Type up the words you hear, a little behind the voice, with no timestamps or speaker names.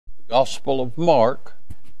Gospel of Mark,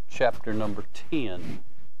 chapter number 10.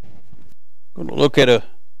 We're going to look at a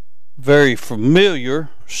very familiar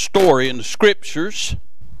story in the Scriptures.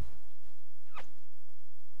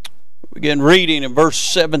 We begin reading in verse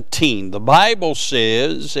 17. The Bible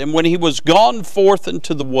says, "And when he was gone forth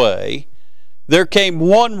into the way, there came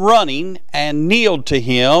one running and kneeled to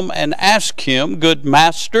him and asked him, Good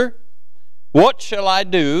Master, what shall I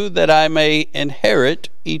do that I may inherit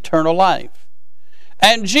eternal life?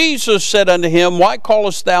 And Jesus said unto him, Why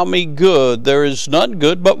callest thou me good? There is none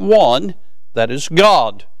good but one, that is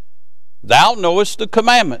God. Thou knowest the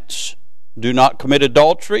commandments. Do not commit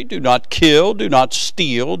adultery, do not kill, do not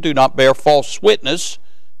steal, do not bear false witness,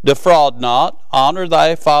 defraud not, honor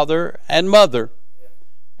thy father and mother.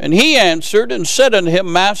 And he answered and said unto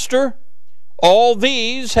him, Master, all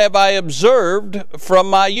these have I observed from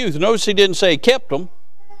my youth." Notice he didn't say he kept them.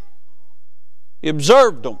 He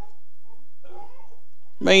observed them.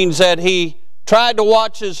 Means that he tried to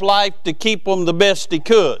watch his life to keep them the best he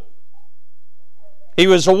could. He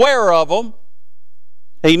was aware of them.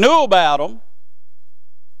 He knew about them.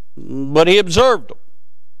 But he observed them.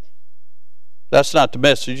 That's not the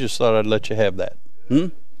message. Just thought I'd let you have that.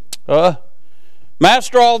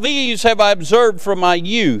 Master, all these have I observed from my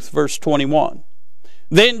youth. Verse 21.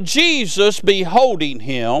 Then Jesus, beholding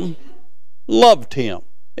him, loved him.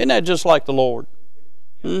 Isn't that just like the Lord?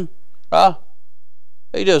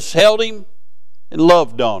 He just held him and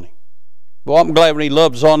loved on him. Well, I'm glad when he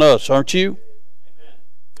loves on us, aren't you?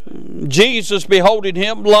 Amen. Jesus, beholding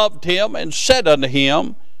him, loved him, and said unto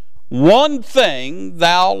him, One thing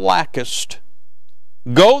thou lackest.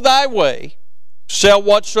 Go thy way, sell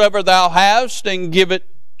whatsoever thou hast, and give it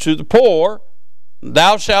to the poor, and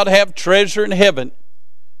thou shalt have treasure in heaven.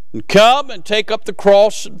 And come and take up the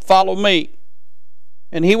cross and follow me.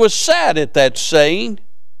 And he was sad at that saying,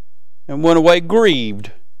 and went away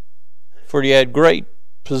grieved, for he had great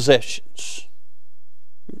possessions.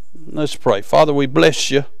 Let's pray. Father, we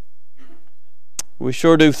bless you. We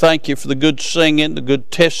sure do thank you for the good singing, the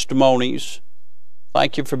good testimonies.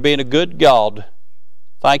 Thank you for being a good God.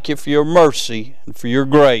 Thank you for your mercy and for your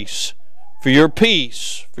grace, for your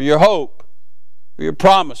peace, for your hope, for your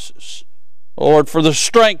promises. Lord, for the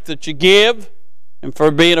strength that you give, and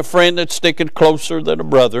for being a friend that's sticking closer than a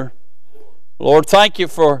brother. Lord, thank you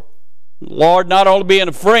for, Lord, not only being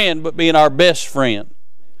a friend, but being our best friend.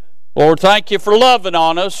 Lord, thank you for loving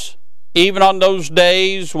on us. Even on those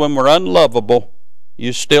days when we're unlovable,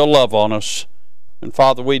 you still love on us. And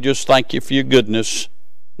Father, we just thank you for your goodness.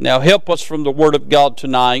 Now help us from the Word of God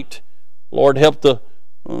tonight. Lord, help the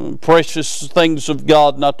precious things of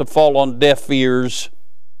God not to fall on deaf ears.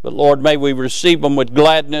 But Lord, may we receive them with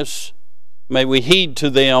gladness. May we heed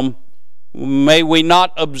to them. May we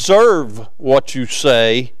not observe what you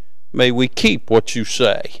say. May we keep what you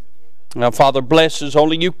say. Now, Father, bless as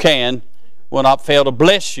only you can. We'll not fail to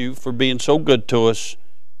bless you for being so good to us.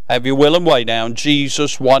 Have your will and way now. In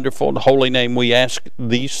Jesus' wonderful and holy name we ask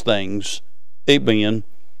these things. Amen.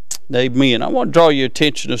 Amen. I want to draw your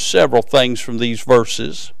attention to several things from these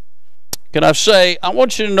verses. Can I say, I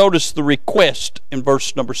want you to notice the request in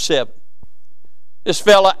verse number 7. This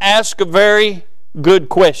fella asked a very good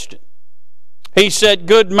question. He said,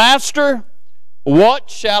 Good Master, what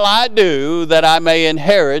shall I do that I may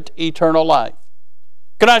inherit eternal life?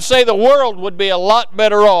 Can I say the world would be a lot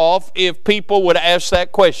better off if people would ask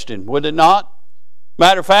that question, would it not?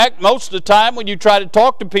 Matter of fact, most of the time when you try to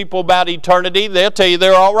talk to people about eternity, they'll tell you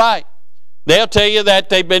they're all right. They'll tell you that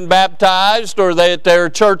they've been baptized, or that they're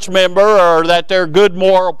a church member, or that they're a good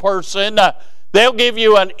moral person. They'll give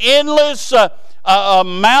you an endless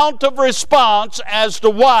amount of response as to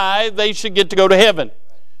why they should get to go to heaven.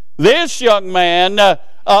 This young man,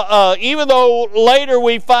 even though later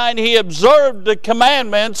we find he observed the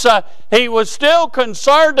commandments, he was still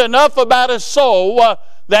concerned enough about his soul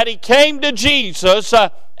that he came to Jesus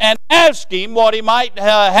and asked him what he might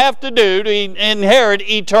have to do to inherit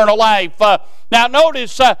eternal life. Now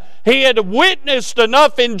notice, he had witnessed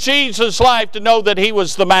enough in Jesus' life to know that he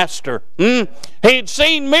was the Master. He'd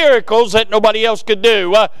seen miracles that nobody else could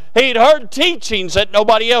do. He'd heard teachings that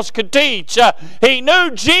nobody else could teach. He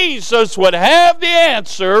knew Jesus would have the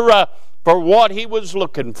answer for what he was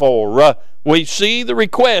looking for. We see the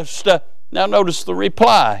request. Now notice the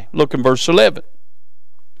reply. Look in verse 11.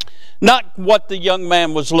 Not what the young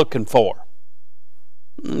man was looking for.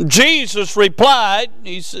 Jesus replied,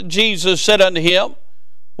 Jesus said unto him,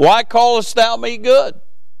 Why callest thou me good?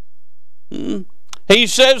 He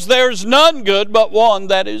says, There's none good but one,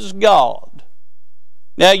 that is God.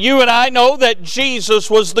 Now you and I know that Jesus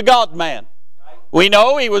was the God-man. We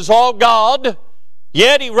know he was all God.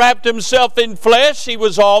 Yet he wrapped himself in flesh. He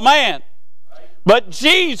was all man. But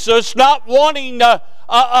Jesus, not wanting to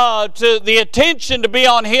the attention to be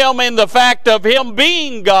on him in the fact of him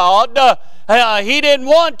being God, he didn't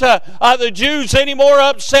want the Jews any more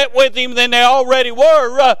upset with him than they already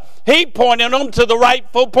were. He pointed them to the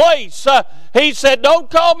rightful place. He said, don't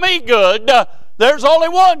call me good. There's only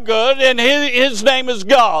one good, and his name is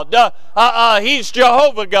God. He's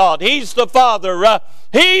Jehovah God. He's the Father.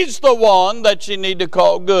 He's the one that you need to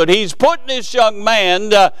call good. He's putting this young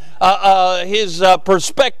man his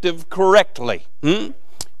perspective correctly.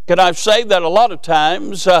 Can I say that a lot of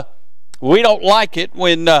times we don't like it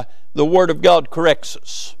when the Word of God corrects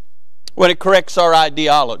us, when it corrects our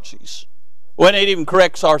ideologies, when it even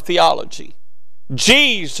corrects our theology.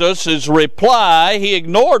 Jesus' reply, he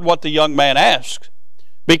ignored what the young man asked.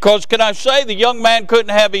 Because, can I say, the young man couldn't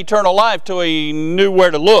have eternal life till he knew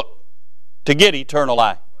where to look to get eternal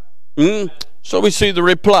life. So we see the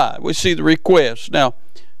reply. We see the request. Now,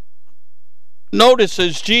 notice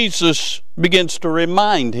as Jesus begins to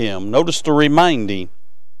remind him. Notice the reminding.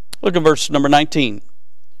 Look at verse number 19.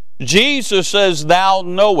 Jesus says, thou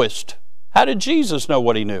knowest. How did Jesus know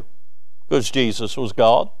what he knew? Because Jesus was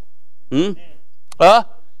God.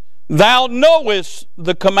 Thou knowest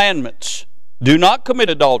the commandments. Do not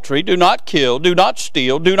commit adultery, do not kill, do not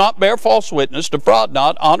steal, do not bear false witness, defraud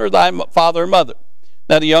not, honor thy father and mother.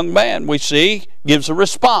 Now the young man, we see, gives a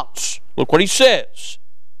response. Look what he says.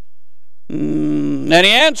 And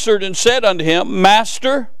he answered and said unto him,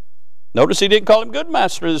 Master. Notice he didn't call him good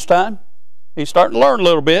master this time. He's starting to learn a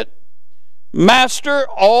little bit. Master,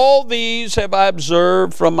 all these have I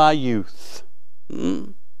observed from my youth.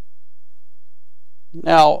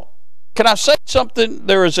 Now, can I say something?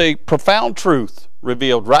 There is a profound truth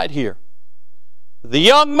revealed right here. The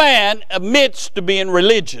young man admits to being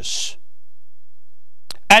religious.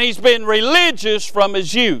 And he's been religious from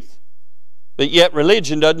his youth. But yet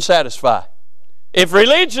religion doesn't satisfy. If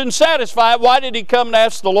religion satisfied, why did he come and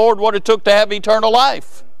ask the Lord what it took to have eternal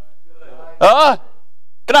life?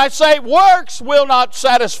 Can I say, works will not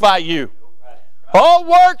satisfy you. All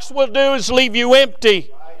works will do is leave you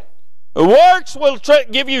empty. Works will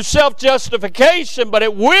give you self-justification, but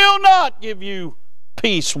it will not give you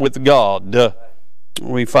peace with God.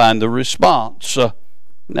 We find the response.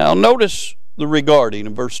 Now notice the regarding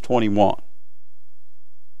in verse 21.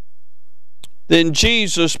 Then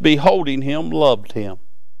Jesus, beholding him, loved him.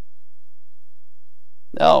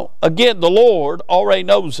 Now, again, the Lord already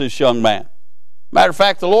knows this young man. Matter of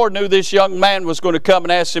fact, the Lord knew this young man was going to come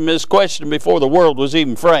and ask him this question before the world was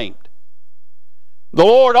even framed. The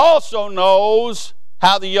Lord also knows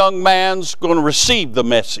how the young man's going to receive the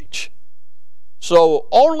message. So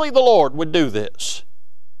only the Lord would do this.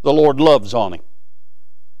 The Lord loves on him.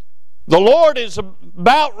 The Lord is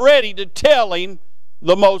about ready to tell him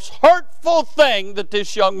the most hurtful thing that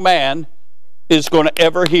this young man is going to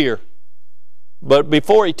ever hear. But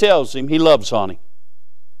before he tells him, he loves on him.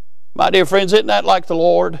 My dear friends, isn't that like the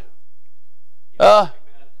Lord?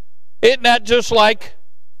 Isn't that just like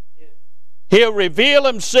He'll reveal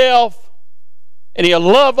Himself and He'll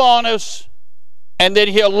love on us, and then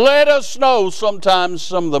He'll let us know sometimes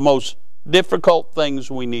some of the most difficult things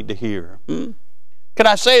we need to hear. Can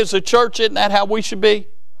I say, as a church, isn't that how we should be?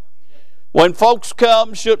 When folks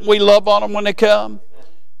come, shouldn't we love on them when they come?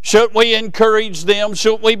 Shouldn't we encourage them?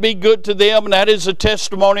 Shouldn't we be good to them? And that is a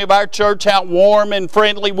testimony of our church, how warm and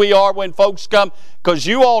friendly we are when folks come. Because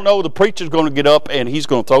you all know the preacher's going to get up and he's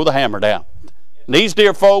going to throw the hammer down. And these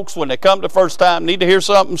dear folks, when they come the first time, need to hear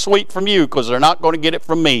something sweet from you, because they're not going to get it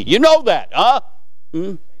from me. You know that, huh?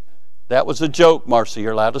 That was a joke, Marcy.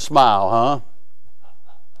 You're allowed to smile, huh?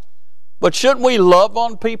 But shouldn't we love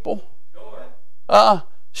on people?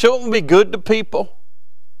 Shouldn't we be good to people?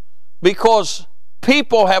 Because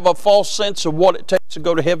people have a false sense of what it takes to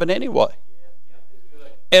go to heaven anyway.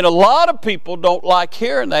 And a lot of people don't like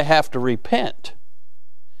hearing they have to repent.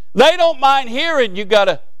 They don't mind hearing you got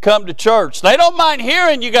to come to church. They don't mind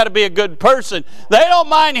hearing you got to be a good person. They don't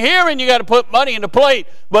mind hearing you got to put money in the plate.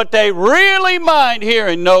 But they really mind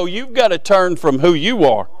hearing, no, you've got to turn from who you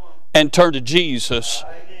are and turn to Jesus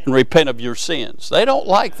and repent of your sins. They don't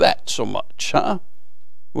like that so much, huh?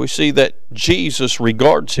 We see that Jesus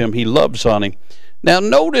regards him. He loves on him. Now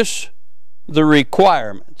notice the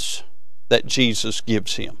requirements that Jesus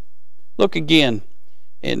gives him. Look again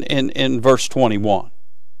in verse 21.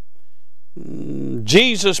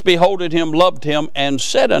 Jesus beholded him, loved him, and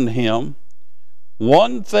said unto him,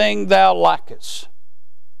 one thing thou lackest.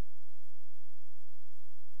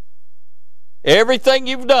 Everything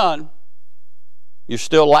you've done, you're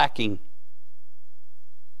still lacking.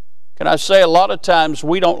 Can I say, a lot of times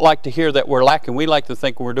we don't like to hear that we're lacking. We like to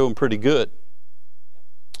think we're doing pretty good.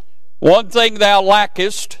 One thing thou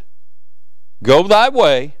lackest, go thy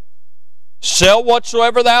way, sell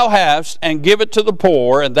whatsoever thou hast, and give it to the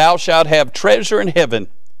poor, and thou shalt have treasure in heaven.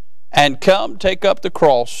 And come, take up the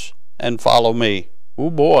cross, and follow me. Oh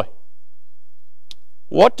boy.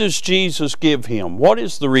 What does Jesus give him? What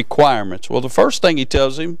is the requirements? Well, the first thing he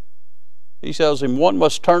tells him, one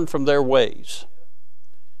must turn from their ways.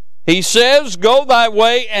 He says, go thy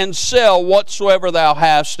way and sell whatsoever thou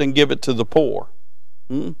hast and give it to the poor.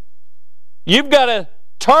 You've got to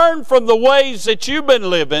turn from the ways that you've been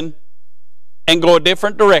living and go a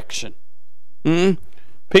different direction.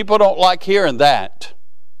 People don't like hearing that.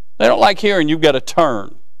 They don't like hearing you've got to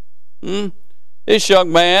turn. This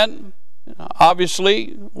young man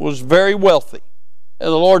obviously was very wealthy. And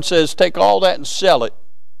the Lord says, take all that and sell it.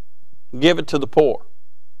 And give it to the poor.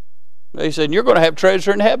 He said, you're going to have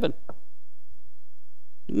treasure in heaven.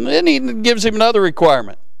 And then he gives him another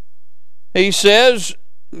requirement. He says,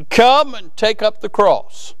 come and take up the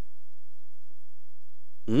cross.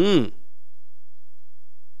 He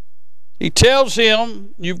tells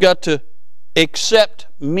him, you've got to accept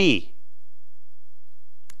me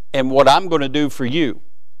and what I'm going to do for you.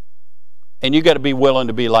 And you've got to be willing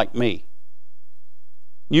to be like me.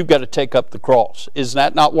 You've got to take up the cross. Is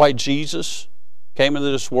that not why Jesus came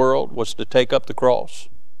into this world, was to take up the cross?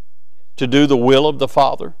 To do the will of the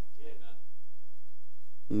Father?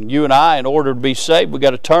 And you and I, in order to be saved, we've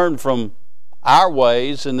got to turn from our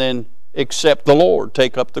ways and then accept the Lord,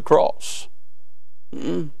 take up the cross.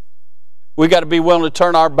 We've got to be willing to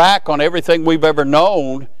turn our back on everything we've ever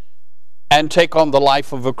known and take on the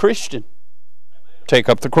life of a Christian. Take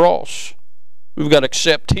up the cross. We've got to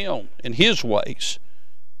accept Him and His ways.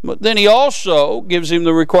 But then He also gives him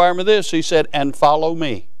the requirement of this. He said, and follow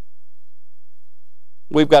me.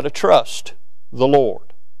 We've got to trust the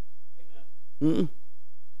Lord.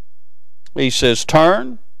 He says,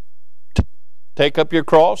 turn, take up your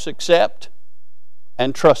cross, accept,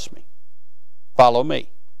 and trust me. Follow me.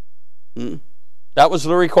 That was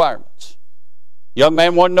the requirements. Young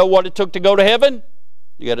man wanted to know what it took to go to heaven.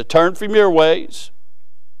 You got to turn from your ways.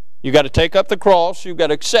 You got to take up the cross. You got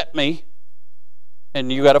to accept me. And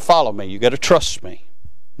you got to follow me. You got to trust me.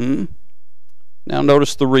 Now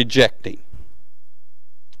notice the rejecting.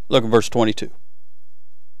 Look at verse 22.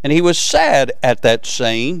 And he was sad at that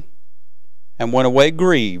saying, and went away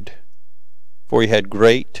grieved, for he had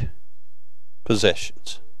great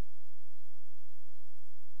possessions.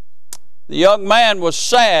 The young man was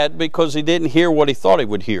sad because he didn't hear what he thought he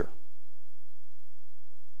would hear.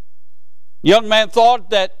 The young man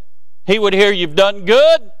thought that he would hear, you've done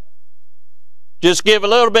good. Just give a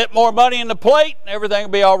little bit more money in the plate and everything will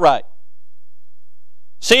be all right.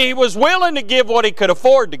 See, he was willing to give what he could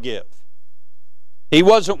afford to give. He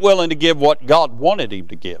wasn't willing to give what God wanted him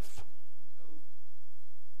to give.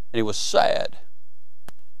 And he was sad.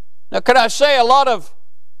 Now, can I say, a lot of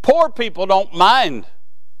poor people don't mind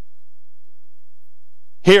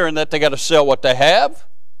hearing that they got to sell what they have,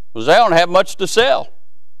 because they don't have much to sell.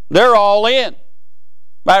 They're all in.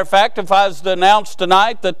 Matter of fact, if I was to announce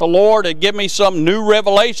tonight that the Lord had given me some new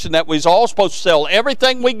revelation that we was all supposed to sell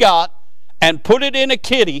everything we got and put it in a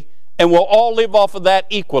kitty, and we'll all live off of that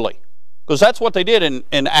equally. Because that's what they did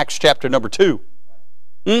in Acts chapter number 2.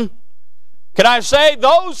 Can I say,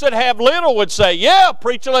 those that have little would say, yeah,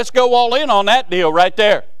 preacher, let's go all in on that deal right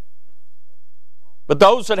there. But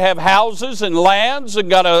those that have houses and lands and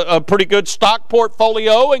got a pretty good stock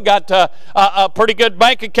portfolio and got a pretty good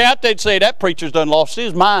bank account, they'd say, that preacher's done lost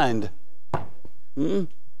his mind.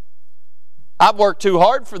 I've worked too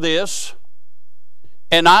hard for this,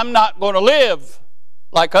 and I'm not going to live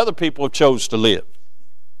like other people have chose to live.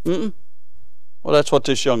 Well, that's what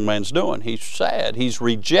this young man's doing. He's sad. He's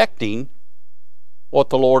rejecting what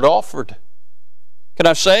the Lord offered. Can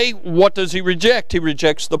I say, what does he reject? He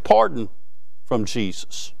rejects the pardon from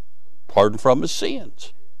Jesus. Pardon from his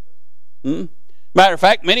sins. Matter of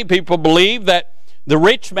fact, many people believe that the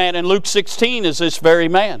rich man in Luke 16 is this very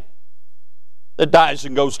man that dies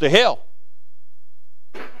and goes to hell.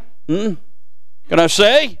 Can I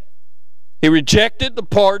say, he rejected the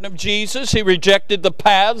pardon of Jesus. He rejected the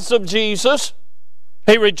paths of Jesus.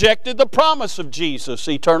 He rejected the promise of Jesus,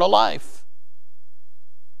 eternal life.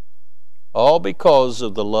 All because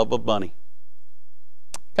of the love of money.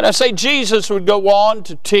 Can I say, Jesus would go on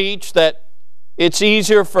to teach that it's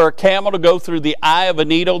easier for a camel to go through the eye of a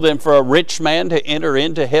needle than for a rich man to enter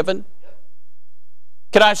into heaven?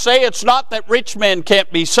 Can I say, it's not that rich men can't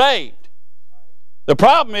be saved. The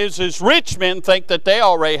problem is rich men think that they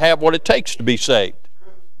already have what it takes to be saved.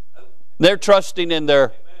 They're trusting in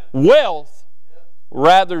their wealth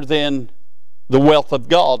rather than the wealth of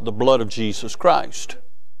God, the blood of Jesus Christ.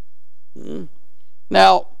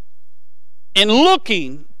 Now, in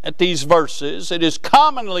looking at these verses, it is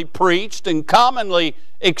commonly preached and commonly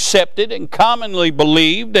accepted and commonly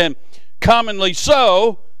believed and commonly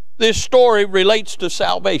so, this story relates to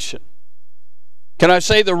salvation. Can I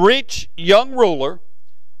say the rich young ruler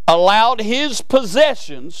allowed his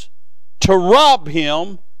possessions to rob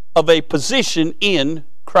him of a position in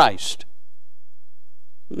Christ?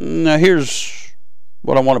 Now here's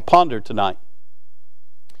what I want to ponder tonight.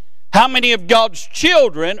 How many of God's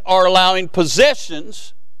children are allowing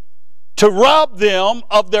possessions to rob them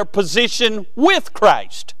of their position with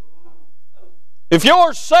Christ? If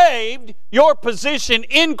you're saved, your position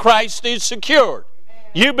in Christ is secured.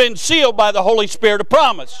 You've been sealed by the Holy Spirit of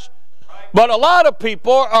promise. But a lot of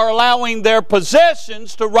people are allowing their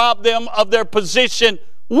possessions to rob them of their position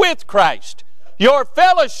with Christ. Your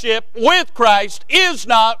fellowship with Christ is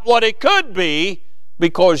not what it could be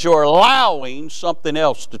because you're allowing something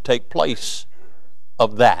else to take place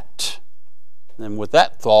of that. And with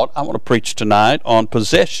that thought, I want to preach tonight on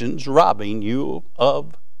possessions robbing you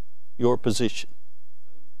of your position.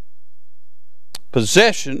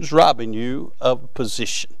 Possessions robbing you of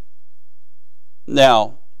position.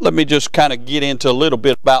 Now, let me just kind of get into a little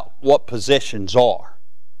bit about what possessions are.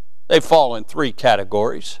 They fall in three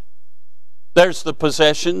categories. There's the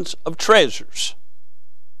possessions of treasures.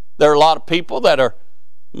 There are a lot of people that are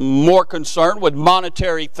more concerned with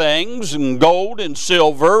monetary things and gold and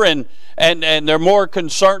silver, and they're more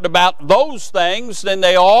concerned about those things than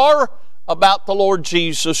they are about the Lord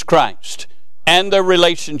Jesus Christ and their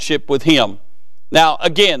relationship with Him. Now,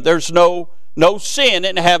 again, there's no sin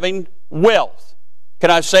in having wealth.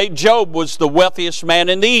 Can I say Job was the wealthiest man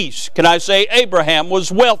in the East? Can I say Abraham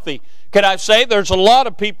was wealthy? Can I say there's a lot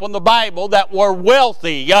of people in the Bible that were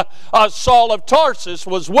wealthy? Saul of Tarsus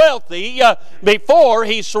was wealthy before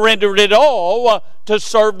he surrendered it all to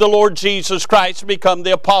serve the Lord Jesus Christ and become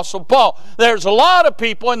the Apostle Paul. There's a lot of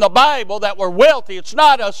people in the Bible that were wealthy. It's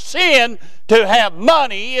not a sin to have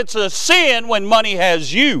money. It's a sin when money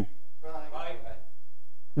has you.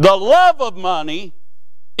 The love of money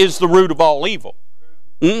is the root of all evil.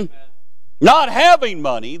 Not having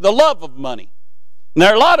money, the love of money. And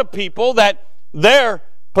there are a lot of people that their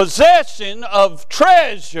possession of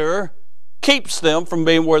treasure keeps them from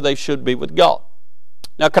being where they should be with God.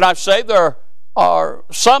 Now, can I say there are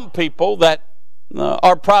some people that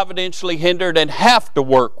are providentially hindered and have to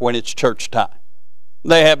work when it's church time.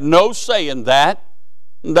 They have no say in that.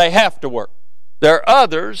 They have to work. There are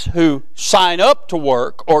others who sign up to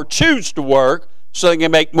work or choose to work so they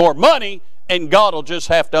can make more money, and God will just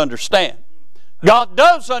have to understand. God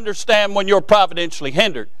does understand when you're providentially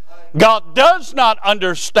hindered. God does not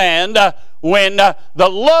understand when the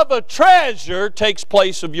love of treasure takes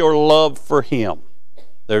place of your love for Him.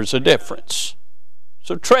 There's a difference.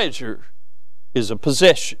 So treasure is a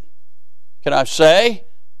possession. Can I say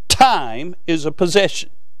time is a possession?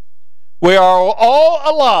 We are all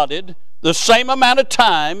allotted the same amount of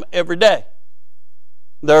time every day.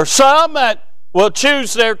 There are some that will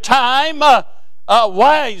choose their time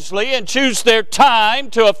wisely and choose their time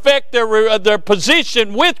to affect their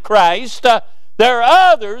position with Christ. There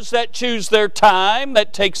are others that choose their time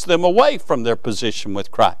that takes them away from their position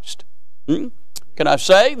with Christ. Can I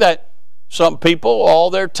say that some people, all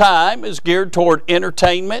their time is geared toward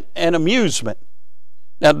entertainment and amusement?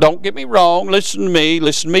 Now, don't get me wrong. Listen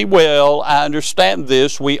to me well. I understand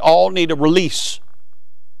this. We all need a release.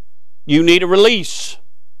 You need a release.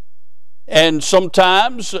 And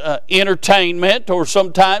sometimes entertainment, or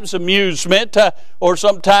sometimes amusement, or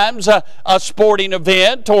sometimes a sporting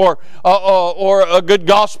event, or a good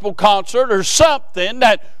gospel concert, or something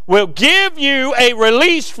that will give you a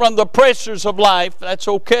release from the pressures of life, that's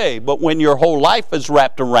okay. But when your whole life is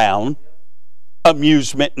wrapped around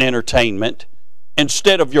amusement and entertainment,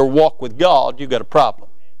 instead of your walk with God, you've got a problem.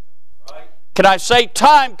 Can I say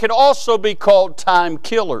time can also be called time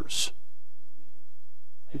killers?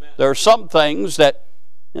 There are some things that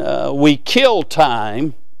we kill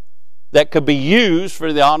time that could be used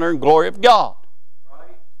for the honor and glory of God.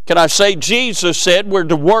 Can I say Jesus said we're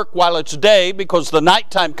to work while it's day, because the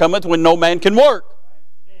nighttime cometh when no man can work.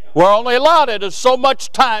 We're only allotted so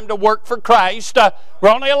much time to work for Christ. We're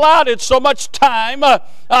only allotted so much time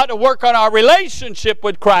to work on our relationship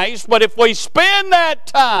with Christ. But if we spend that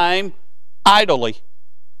time idly,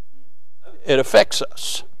 it affects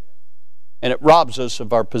us. And it robs us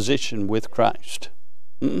of our position with Christ.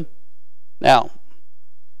 Now,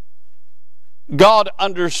 God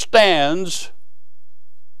understands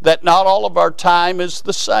that not all of our time is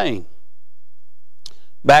the same.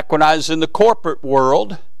 Back when I was in the corporate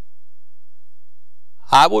world,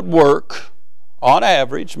 I would work, on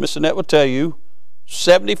average, Miss Annette will tell you,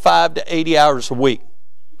 75 to 80 hours a week.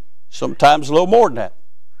 Sometimes a little more than that.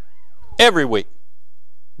 Every week.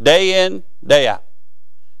 Day in, day out.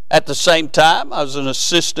 At the same time, I was an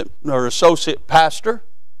assistant or associate pastor.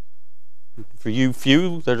 For you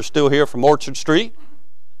few that are still here from Orchard Street.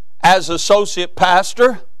 As associate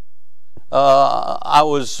pastor, I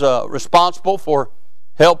was responsible for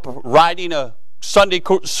help writing a Sunday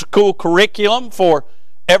school curriculum for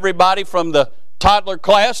everybody from the toddler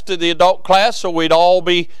class to the adult class, so we'd all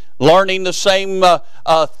be learning the same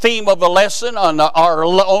theme of a lesson on our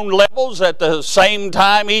own levels at the same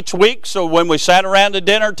time each week. So when we sat around the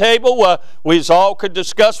dinner table, we all could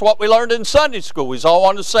discuss what we learned in Sunday school. We was all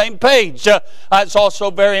on the same page. I was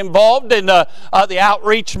also very involved in the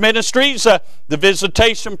outreach ministries. The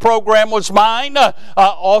visitation program was mine.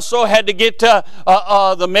 Also had to get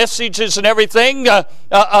the messages and everything to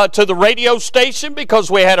the radio station,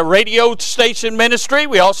 because we had a radio station ministry.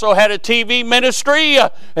 We also had a TV ministry,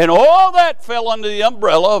 and all that fell under the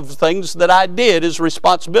umbrella of things that I did as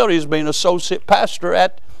responsibility as being associate pastor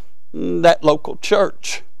at that local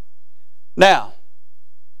church. Now,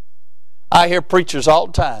 I hear preachers all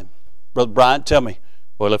the time, Brother Brian, tell me,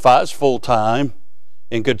 well, if I was full-time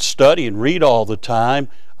and could study and read all the time,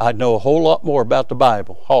 I'd know a whole lot more about the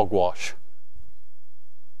Bible. Hogwash.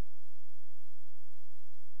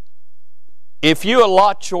 If you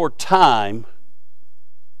allot your time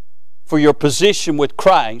for your position with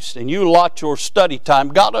Christ, and you allot your study time,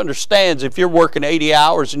 God understands if you're working 80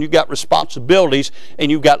 hours and you've got responsibilities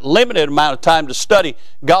and you've got limited amount of time to study,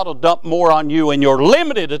 God will dump more on you in your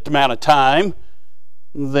limited amount of time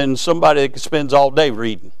than somebody that spends all day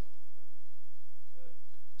reading.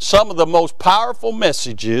 Some of the most powerful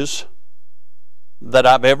messages that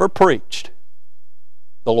I've ever preached,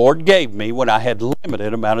 the Lord gave me when I had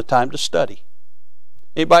limited amount of time to study.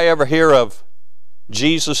 Anybody ever hear of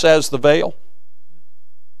Jesus as the veil?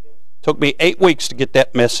 Took me 8 weeks to get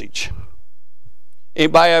that message.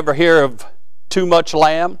 Anybody ever hear of too much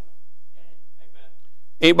lamb?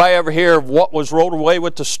 Anybody ever hear of what was rolled away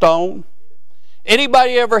with the stone?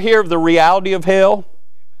 Anybody ever hear of the reality of hell?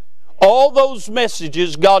 All those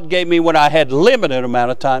messages God gave me when I had limited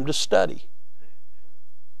amount of time to study.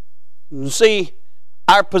 You see,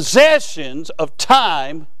 our possessions of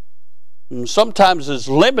time sometimes is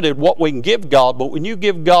limited what we can give God, but when you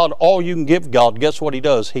give God all you can give God, guess what He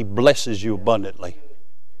does? He blesses you abundantly.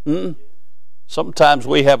 Sometimes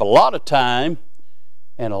we have a lot of time,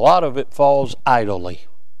 and a lot of it falls idly.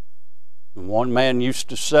 And one man used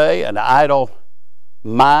to say, an idle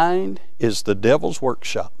mind is the devil's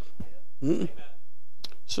workshop.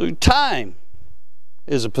 So time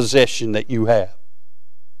is a possession that you have.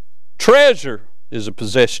 Treasure is a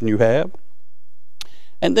possession you have.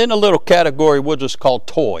 And then a little category we'll just call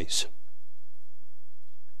toys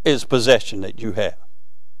is possession that you have.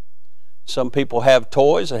 Some people have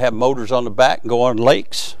toys that have motors on the back and go on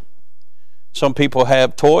lakes. Some people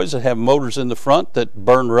have toys that have motors in the front that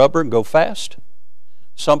burn rubber and go fast.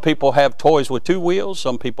 Some people have toys with 2 wheels.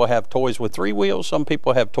 Some people have toys with 3 wheels. Some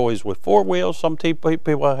people have toys with 4 wheels. Some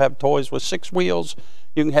people have toys with 6 wheels.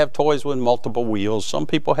 You can have toys with multiple wheels. Some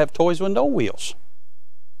people have toys with no wheels.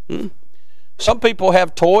 Some people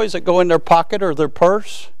have toys that go in their pocket or their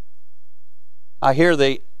purse. I hear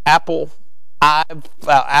the Apple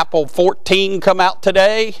 14 come out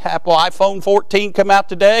today. Apple iPhone 14 come out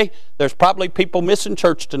today. There's probably people missing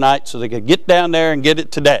church tonight, so they could get down there and get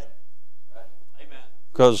it today.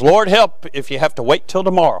 Because Lord help if you have to wait till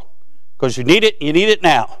tomorrow. Because you need it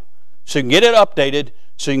now. So you can get it updated,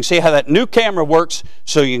 so you can see how that new camera works,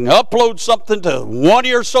 so you can upload something to one of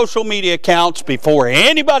your social media accounts before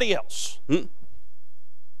anybody else.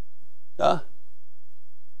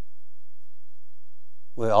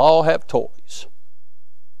 We all have toys.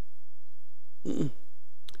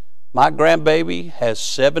 My grandbaby has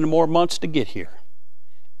 7 more months to get here,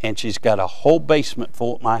 and she's got a whole basement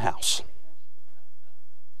full at my house.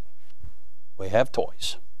 We have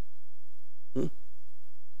toys.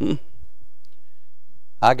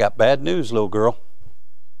 I got bad news, little girl.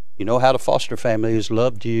 You know how the foster family has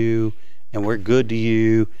loved you, and we're good to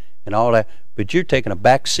you, and all that. But you're taking a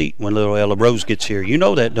back seat when little Ella Rose gets here. You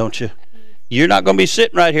know that, don't you? You're not going to be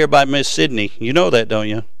sitting right here by Miss Sydney. You know that, don't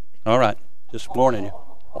you? All right. Just warning you.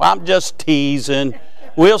 Well, I'm just teasing.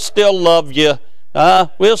 We'll still love you.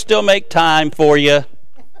 We'll still make time for you.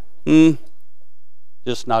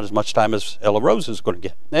 Just not as much time as Ella Rose is going to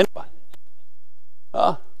get. Anyway.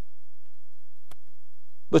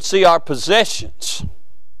 But see, our possessions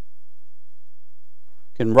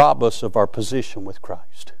can rob us of our position with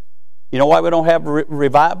Christ. You know why we don't have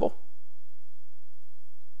revival?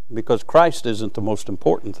 Because Christ isn't the most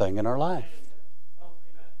important thing in our life.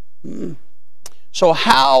 So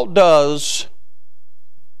how does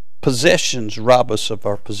possessions rob us of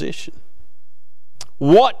our position?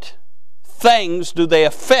 What things do they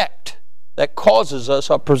affect that causes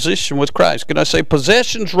us our position with Christ? Can I say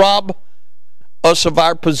possessions rob us of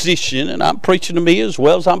our position? And I'm preaching to me as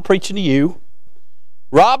well as I'm preaching to you.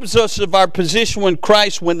 Robs us of our position with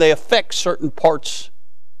Christ when they affect certain parts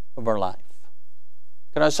of our life.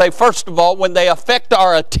 Can I say, first of all, when they affect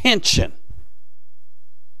our attention,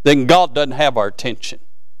 then God doesn't have our attention.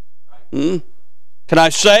 Can I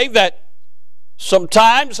say that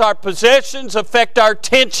sometimes our possessions affect our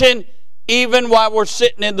attention even while we're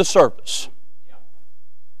sitting in the service?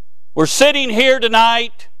 We're sitting here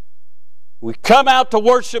tonight. We come out to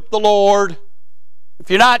worship the Lord. If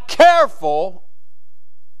you're not careful,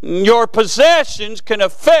 your possessions can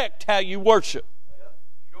affect how you worship.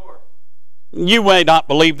 You may not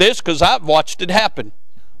believe this because I've watched it happen.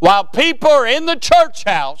 While people are in the church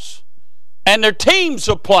house and their teams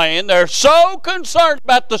are playing, they're so concerned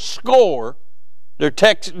about the score, they're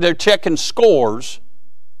checking scores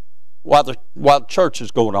while the church is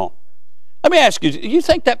going on. Let me ask you, do you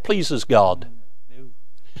think that pleases God?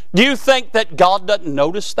 Do you think that God doesn't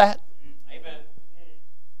notice that?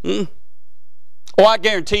 Amen. Well, I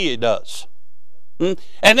guarantee He does.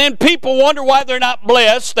 And then people wonder why they're not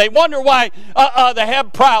blessed. They wonder why they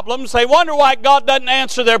have problems. They wonder why God doesn't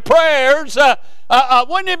answer their prayers.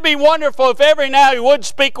 Wouldn't it be wonderful if every now He would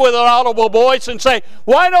speak with an audible voice and say,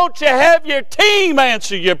 why don't you have your team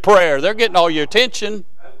answer your prayer? They're getting all your attention.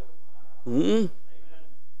 Hey,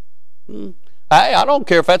 I don't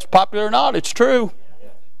care if that's popular or not. It's true.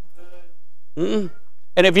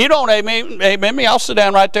 And if you don't amen me, I'll sit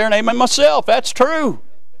down right there and amen myself. That's true.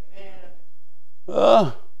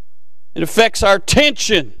 It affects our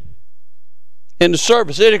attention in the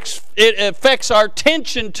service. It affects our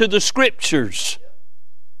attention to the Scriptures.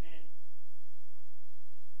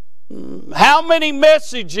 How many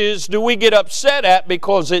messages do we get upset at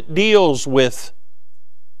because it deals with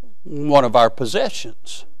one of our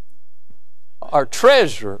possessions? Our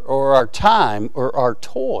treasure, or our time, or our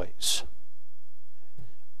toys.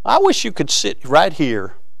 I wish you could sit right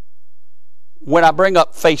here when I bring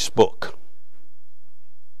up Facebook.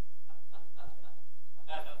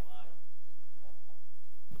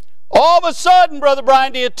 All of a sudden, Brother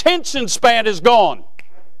Brian, the attention span is gone.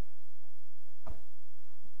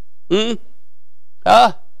 You'd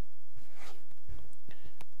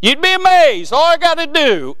be amazed. All I got to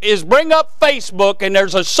do is bring up Facebook, and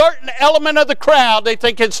there's a certain element of the crowd, they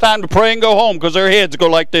think it's time to pray and go home because their heads go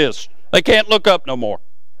like this. They can't look up no more.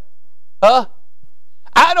 I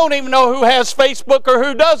don't even know who has Facebook or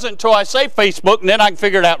who doesn't until I say Facebook, and then I can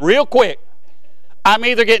figure it out real quick. I'm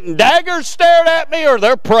either getting daggers stared at me or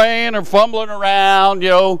they're praying or fumbling around,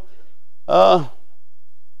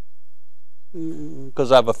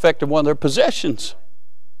 because I've affected one of their possessions.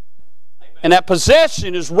 And that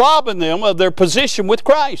possession is robbing them of their position with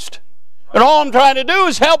Christ. And all I'm trying to do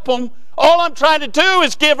is help them. All I'm trying to do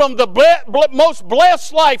is give them the most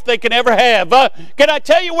blessed life they can ever have. Can I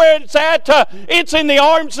tell you where it's at? It's in the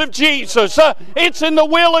arms of Jesus. It's in the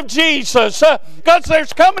will of Jesus. Because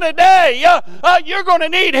there's coming a day you're going to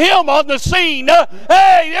need Him on the scene.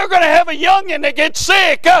 Hey, you're going to have a youngin' that gets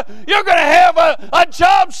sick. You're going to have a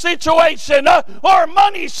job situation or a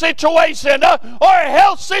money situation or a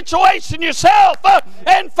health situation yourself.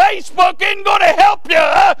 And Facebook isn't going to help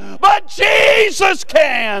you. But Jesus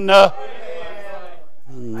can. I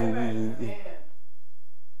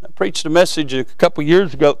preached a message a couple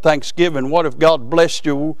years ago at Thanksgiving. What if God blessed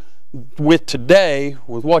you with today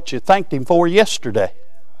with what you thanked Him for yesterday?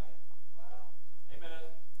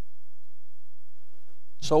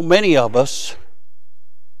 So many of us,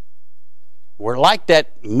 we're like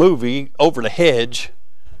that movie, Over the Hedge.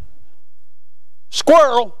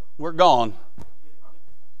 Squirrel, we're gone.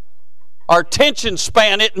 Our attention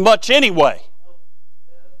span isn't much anyway.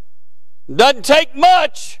 Doesn't take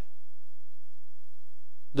much.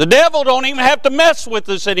 The devil don't even have to mess with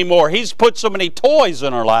us anymore. He's put so many toys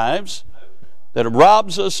in our lives that it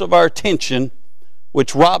robs us of our attention,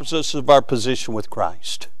 which robs us of our position with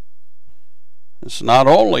Christ. It's not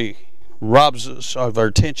only robs us of our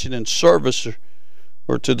attention in service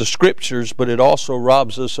or to the Scriptures, but it also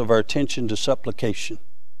robs us of our attention to supplication.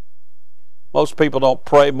 Most people don't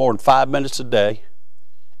pray more than 5 minutes a day.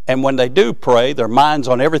 And when they do pray, their mind's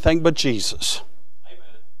on everything but Jesus.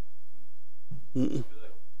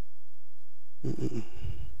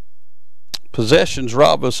 Possessions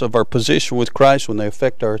rob us of our position with Christ when they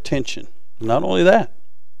affect our attention. Not only that,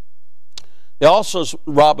 they also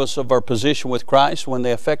rob us of our position with Christ when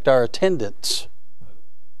they affect our attendance.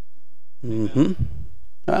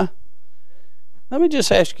 Huh? Let me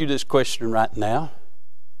just ask you this question right now.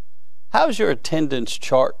 How's your attendance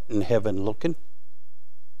chart in heaven looking?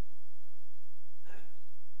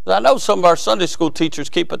 I know some of our Sunday school teachers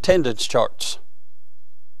keep attendance charts.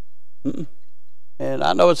 And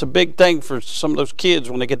I know it's a big thing for some of those kids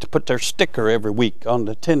when they get to put their sticker every week on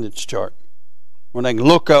the attendance chart. When they can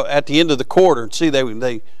look at the end of the quarter and see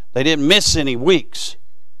they didn't miss any weeks.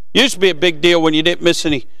 Used to be a big deal when you didn't miss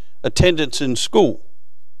any attendance in school.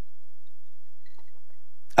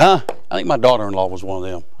 I think my daughter-in-law was one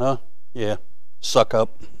of them. Yeah, suck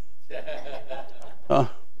up. Let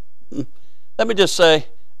me just say,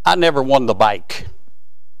 I never won the bike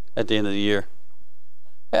at the end of the year.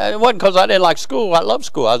 It wasn't because I didn't like school. I loved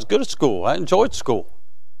school. I was good at school. I enjoyed school.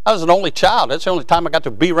 I was an only child. That's the only time I got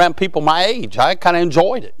to be around people my age. I kind of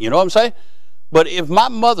enjoyed it. You know what I'm saying? But if my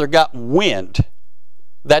mother got wind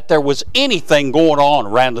that there was anything going on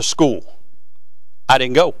around the school, I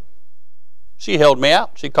didn't go. She held me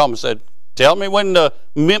out. She called me and said, tell me when the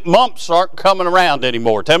mumps aren't coming around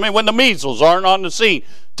anymore. Tell me when the measles aren't on the scene.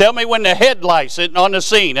 Tell me when the head lice isn't on the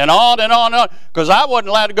scene, and on and on and on. Because I wasn't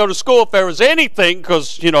allowed to go to school if there was anything,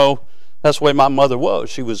 because, you know, that's the way my mother was.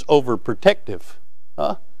 She was overprotective.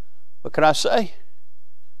 What can I say?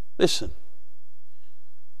 Listen,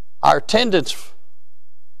 our attendance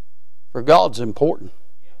for God's important.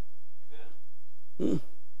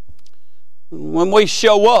 When we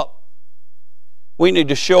show up, we need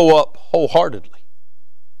to show up wholeheartedly.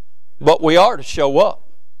 But we are to show up.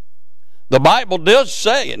 The Bible does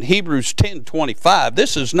say in Hebrews 10:25,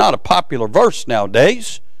 this is not a popular verse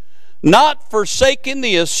nowadays, not forsaking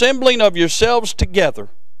the assembling of yourselves together,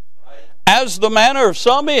 as the manner of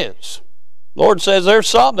some is. The Lord says there's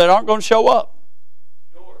some that aren't going to show up.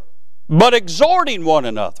 But exhorting one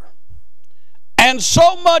another. And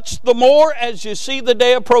so much the more as you see the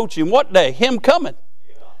day approaching. What day? Him coming.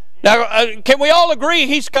 Now, can we all agree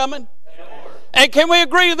He's coming? And can we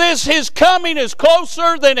agree this? His coming is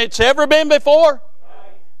closer than it's ever been before.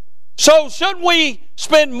 So shouldn't we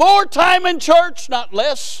spend more time in church, not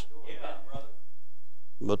less?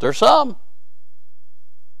 But there's some.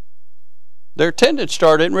 Their attendance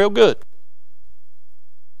chart isn't real good.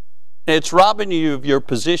 It's robbing you of your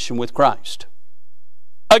position with Christ.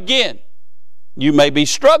 Again, you may be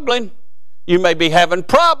struggling. You may be having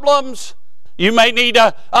problems. You may need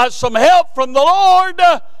some help from the Lord.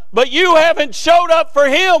 But you haven't showed up for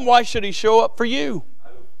Him. Why should He show up for you?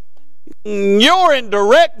 You're in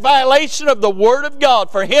direct violation of the Word of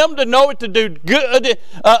God. For Him to know it to do good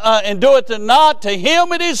and do it to not, to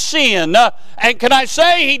Him it is sin. And can I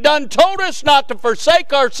say, He done told us not to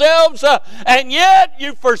forsake ourselves, and yet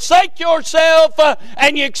you forsake yourself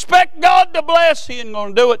and you expect God to bless. He ain't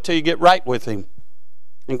going to do it till you get right with Him.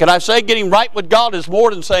 And can I say, getting right with God is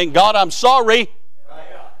more than saying, God, I'm sorry.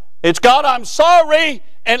 It's God, I'm sorry,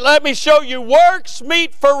 and let me show you works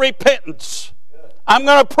meet for repentance. I'm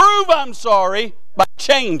going to prove I'm sorry by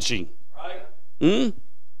changing. Boy,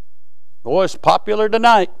 it's popular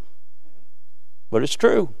tonight, but it's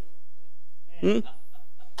true. Can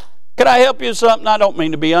I help you with something? I don't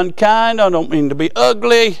mean to be unkind. I don't mean to be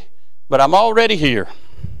ugly, but I'm already here.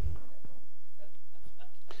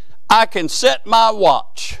 I can set my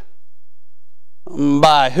watch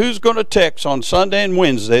by who's going to text on Sunday and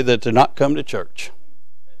Wednesday that they're not coming to church.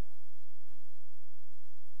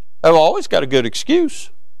 I've always got a good excuse.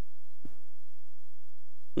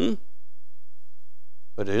 But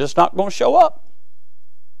they're just not going to show up.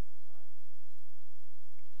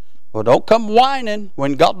 Well, don't come whining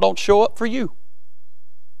when God don't show up for you.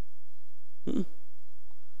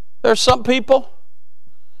 There's some people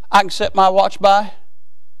I can set my watch by.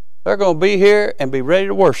 They're going to be here and be ready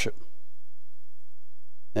to worship.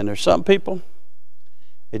 And there's some people,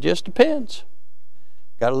 it just depends.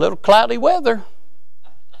 Got a little cloudy weather.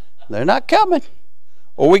 They're not coming.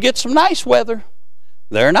 Or we get some nice weather.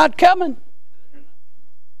 They're not coming.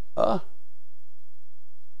 You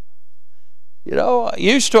know,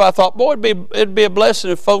 used to I thought, boy, it'd be a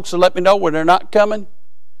blessing if folks would let me know when they're not coming.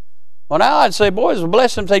 Well, now I'd say, boy, it's a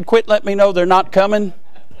blessing if they'd quit letting me know they're not coming.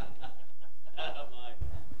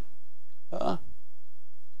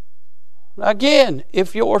 Again,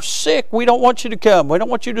 if you're sick, we don't want you to come. We don't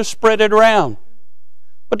want you to spread it around.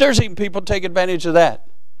 But there's even people take advantage of that.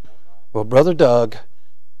 Well, Brother Doug,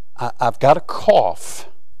 I've got a cough.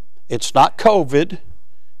 It's not COVID.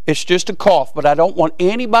 It's just a cough. But I don't want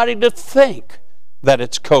anybody to think that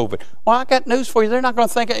it's COVID. Well, I got news for you. They're not going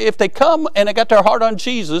to think, if they come and they got their heart on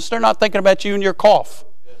Jesus, they're not thinking about you and your cough.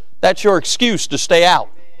 That's your excuse to stay out.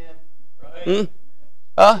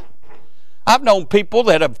 I've known people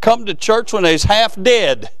that have come to church when they was half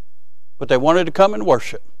dead, but they wanted to come and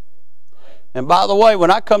worship. And by the way,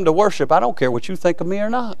 when I come to worship, I don't care what you think of me or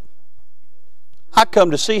not. I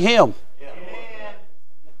come to see Him.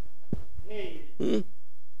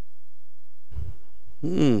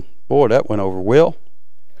 Boy, that went over well.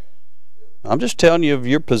 I'm just telling you of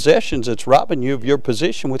your possessions that's robbing you of your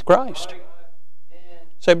position with Christ.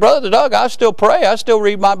 Say, Brother Doug, I still pray. I still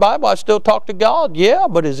read my Bible. I still talk to God. Yeah,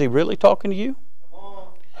 but is He really talking to you?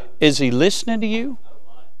 Is He listening to you?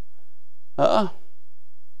 Can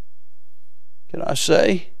I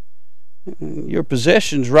say, your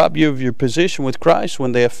possessions rob you of your position with Christ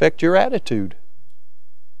when they affect your attitude.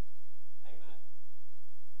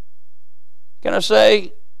 Can I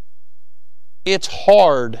say, it's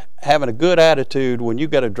hard having a good attitude when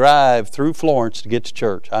you've got to drive through Florence to get to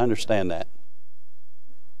church. I understand that.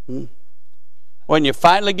 When you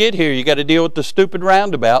finally get here, you got to deal with the stupid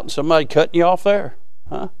roundabout and somebody cutting you off there.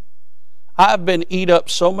 I've been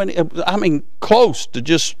close to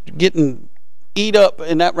just getting eat up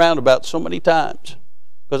in that roundabout so many times.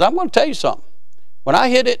 Because I'm going to tell you something. When I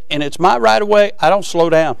hit it and it's my right of way, I don't slow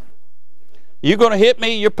down. You're going to hit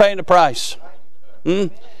me, you're paying the price.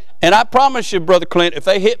 And I promise you, Brother Clint, if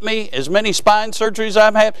they hit me, as many spine surgeries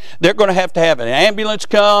I've had, they're going to have an ambulance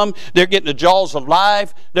come. They're getting the jaws of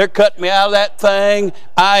life. They're cutting me out of that thing.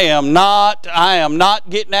 I am not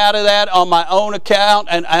getting out of that on my own account.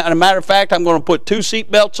 And as a matter of fact, I'm going to put 2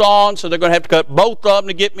 seat belts on, so they're going to have to cut both of them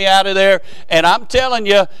to get me out of there. And I'm telling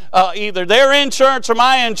you, either their insurance or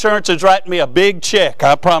my insurance is writing me a big check.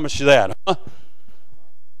 I promise you that.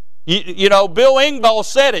 You know, Bill Engvall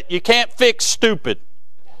said it. You can't fix stupid.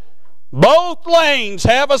 Both lanes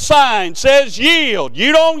have a sign says yield.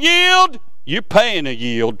 You don't yield, you're paying a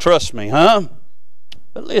yield. Trust me, huh?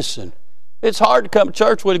 But listen, it's hard to come to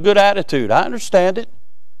church with a good attitude. I understand it.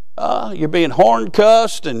 You're being horn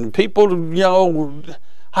cussed and people, you know,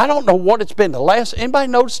 I don't know what it's been. Anybody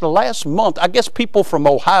notice the last month? I guess people from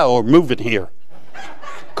Ohio are moving here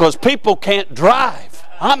because people can't drive.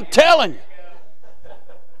 I'm telling you.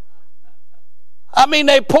 I mean,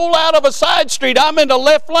 they pull out of a side street. I'm in the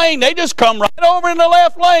left lane. They just come right over in the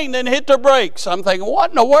left lane and hit their brakes. I'm thinking, what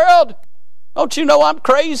in the world? Don't you know I'm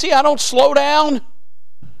crazy? I don't slow down.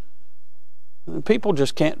 And people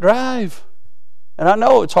just can't drive. And I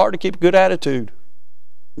know it's hard to keep a good attitude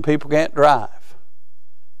when people can't drive.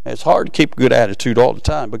 It's hard to keep a good attitude all the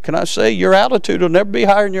time. But can I say, your altitude will never be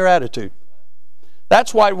higher than your attitude.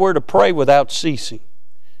 That's why we're to pray without ceasing.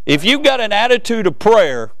 If you've got an attitude of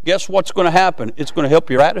prayer, guess what's going to happen? It's going to help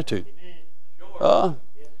your attitude. But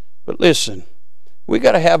listen, we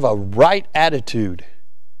got to have a right attitude.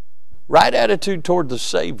 Right attitude toward the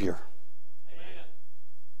Savior.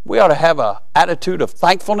 We ought to have an attitude of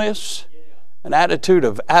thankfulness, an attitude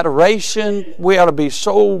of adoration. We ought to be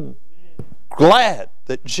so glad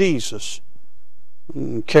that Jesus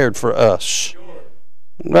cared for us.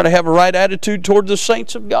 We got to have a right attitude toward the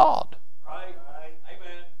saints of God.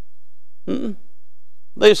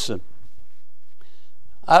 Listen,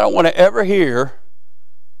 I don't want to ever hear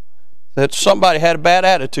that somebody had a bad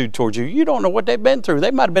attitude towards you. You don't know what they've been through.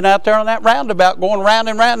 They might have been out there on that roundabout going round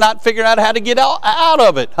and round, not figuring out how to get out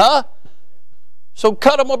of it, huh? So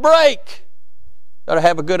cut them a break. Got to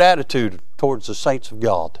have a good attitude towards the saints of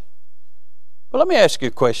God. But let me ask you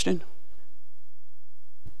a question.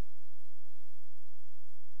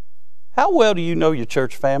 How well do you know your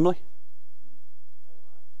church family?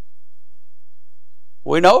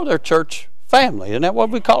 We know they're church family. Isn't that what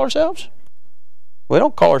we call ourselves? We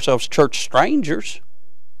don't call ourselves church strangers.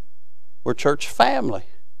 We're church family.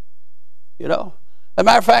 You know. As a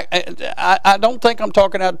matter of fact, I don't think I'm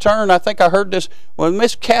talking out of turn. I think I heard this when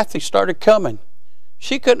Miss Kathy started coming.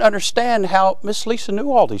 She couldn't understand how Miss Lisa knew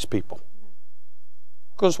all these people.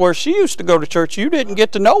 Because where she used to go to church, you didn't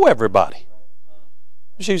get to know everybody.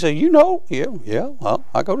 She said, you know, yeah, well,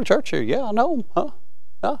 I go to church here. Yeah, I know them.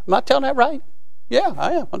 Huh? Am I telling that right? Yeah,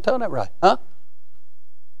 I am. I'm telling that right. Huh?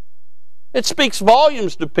 It speaks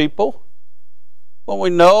volumes to people when we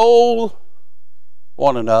know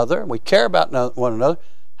one another and we care about one another.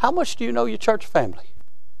 How much do you know your church family?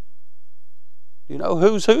 Do you know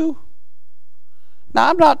who's who? Now,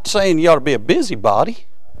 I'm not saying you ought to be a busybody.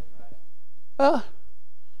 You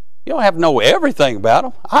don't have to know everything about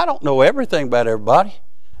them. I don't know everything about everybody.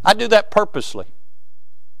 I do that purposely.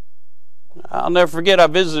 I'll never forget, I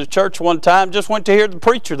visited a church one time, just went to hear the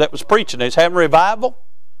preacher that was preaching. They was having a revival,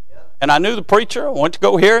 and I knew the preacher. I went to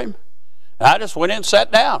go hear him. And I just went in and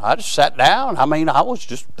sat down. I just sat down. I mean,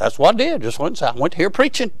 that's what I did. Just went and sat. I went to hear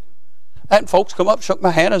preaching. And folks come up, shook my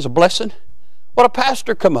hand as a blessing. Well, a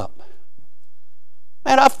pastor come up.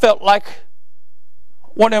 Man, I felt like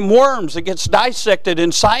one of them worms that gets dissected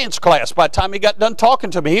in science class. By the time he got done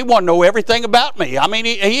talking to me, he wanted to know everything about me. I mean,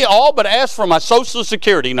 he all but asked for my social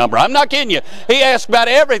security number. I'm not kidding you. He asked about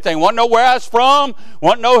everything. Want to know where I was from,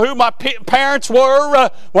 want to know who my parents were,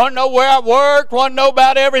 want to know where I worked, want to know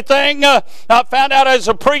about everything. I found out as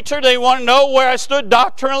a preacher they want to know where I stood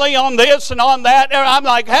doctrinally on this and on that. And I'm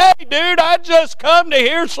like, hey, dude, I just come to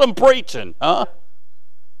hear some preaching. Huh?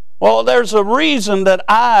 Well, there's a reason that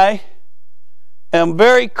I am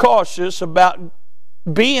very cautious about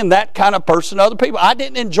being that kind of person to other people. I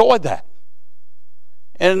didn't enjoy that.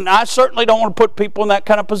 And I certainly don't want to put people in that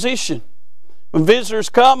kind of position. When visitors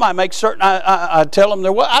come, I make certain I tell them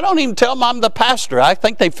they're well. I don't even tell them I'm the pastor. I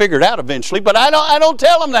think they figured out eventually, but I don't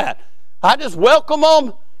tell them that. I just welcome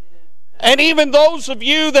them. And even those of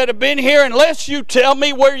you that have been here, unless you tell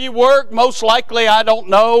me where you work, most likely I don't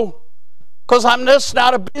know, because I'm just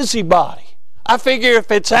not a busybody. I figure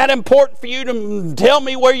if it's that important for you to tell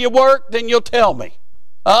me where you work, then you'll tell me.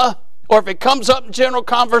 Or if it comes up in general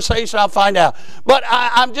conversation, I'll find out. But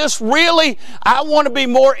I'm just really, I want to be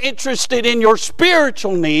more interested in your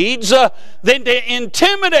spiritual needs than to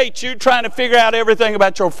intimidate you trying to figure out everything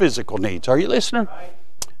about your physical needs. Are you listening?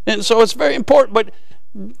 And so it's very important. But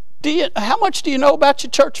how much do you know about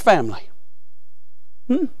your church family?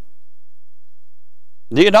 Do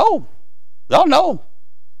you know? Y'all know.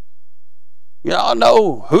 Y'all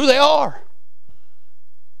know who they are.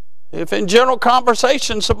 If in general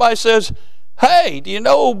conversation somebody says, hey, do you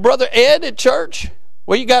know Brother Ed at church?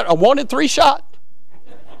 Well, you got a 1 in 3 shot.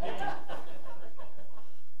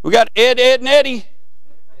 We got Ed, and Eddie.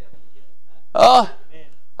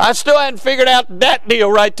 I still hadn't figured out that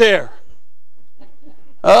deal right there.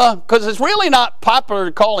 Because it's really not popular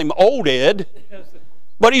to call him Old Ed,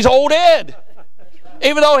 but he's Old Ed,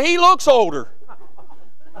 even though he looks older.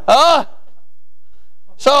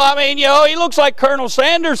 So, I mean, you know, he looks like Colonel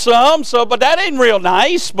Sanders some, but that ain't real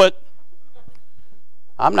nice. But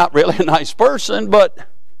I'm not really a nice person, but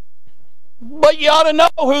you ought to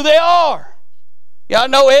know who they are. You ought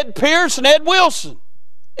to know Ed Pierce and Ed Wilson.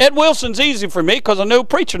 Ed Wilson's easy for me because I knew a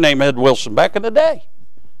preacher named Ed Wilson back in the day.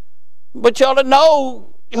 But you ought to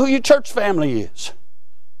know who your church family is.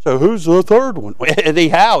 So who's the third one? Well, Eddie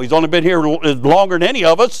Howe. He's only been here longer than any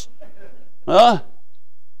of us.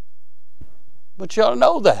 But you ought to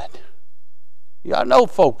know that. You ought to know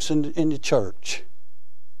folks in the church.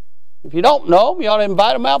 If you don't know them, you ought to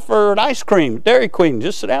invite them out for an ice cream, Dairy Queen.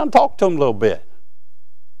 Just sit down and talk to them a little bit.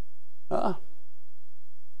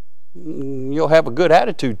 You'll have a good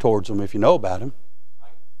attitude towards them if you know about them.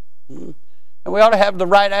 And we ought to have the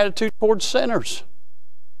right attitude towards sinners.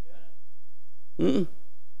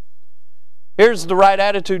 Here's the right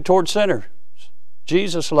attitude towards sinners.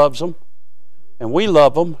 Jesus loves them, and we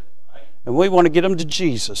love them. And we want to get them to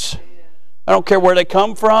Jesus. I don't care where they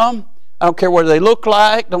come from. I don't care what they look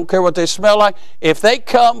like. Don't care what they smell like. If they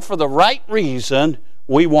come for the right reason,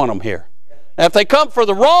 we want them here. Now, if they come for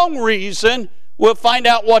the wrong reason, we'll find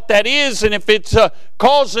out what that is. And if it's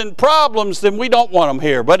causing problems, then we don't want them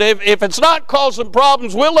here. But if it's not causing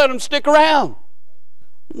problems, we'll let them stick around.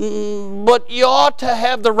 But you ought to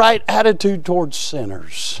have the right attitude towards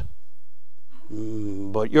sinners.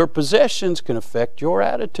 But your possessions can affect your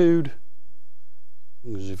attitude.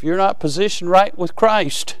 Because if you're not positioned right with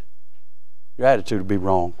Christ, your attitude will be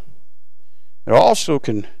wrong. It also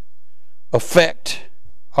can affect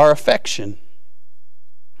our affection.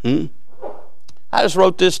 I just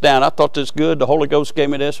wrote this down. I thought this good. The Holy Ghost gave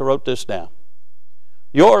me this. I wrote this down.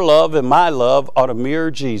 Your love and my love ought to mirror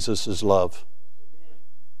Jesus' love.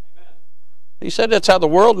 He said that's how the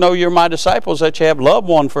world know you're my disciples, that you have love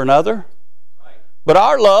one for another. But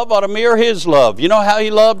our love ought to mirror His love. You know how He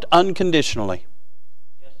loved? Unconditionally.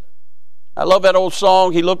 I love that old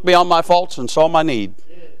song, He looked beyond my faults and saw my need.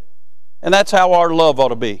 And that's how our love ought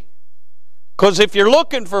to be. Because if you're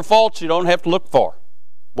looking for faults, you don't have to look far.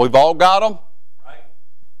 We've all got them.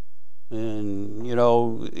 And, you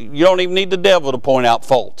know, you don't even need the devil to point out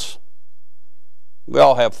faults. We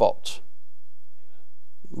all have faults.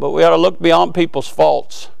 But we ought to look beyond people's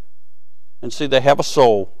faults and see they have a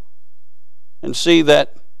soul. And see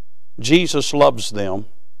that Jesus loves them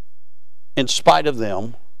in spite of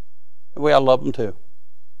them. We ought to love them too.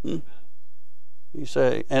 You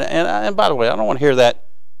say, and by the way, I don't want to hear that,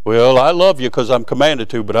 well, I love you because I'm commanded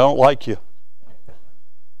to, but I don't like you.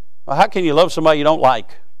 Well, how can you love somebody you don't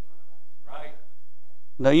like? Right.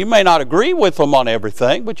 Now, you may not agree with them on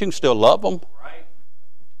everything, but you can still love them. Right.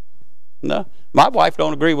 No, my wife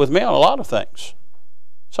don't agree with me on a lot of things.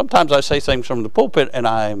 Sometimes I say things from the pulpit and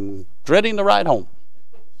I'm dreading the ride home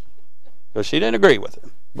because she didn't agree with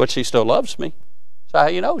it, but she still loves me. So how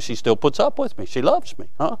you know? She still puts up with me. She loves me,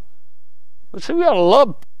 huh? But see, we got to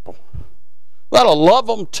love people. We got to love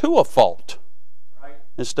them to a fault, right,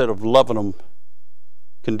 instead of loving them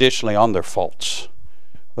conditionally on their faults.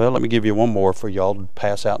 Well, let me give you one more for y'all to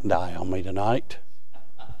pass out and die on me tonight.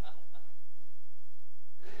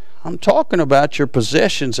 I'm talking about your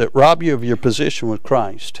possessions that rob you of your position with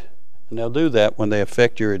Christ. And they'll do that when they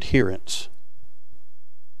affect your adherence.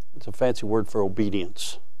 It's a fancy word for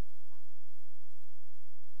obedience.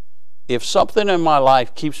 If something in my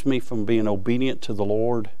life keeps me from being obedient to the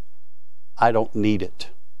Lord, I don't need it,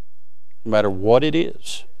 no matter what it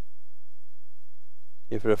is.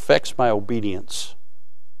 If it affects my obedience,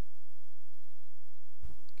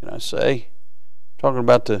 can I say, talking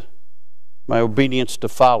about my obedience to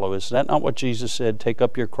follow, is that not what Jesus said? Take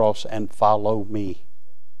up your cross and follow me.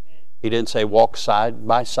 He didn't say walk side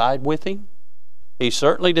by side with him. He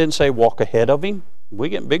certainly didn't say walk ahead of him. We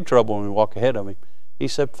get in big trouble when we walk ahead of him. He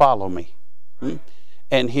said follow me.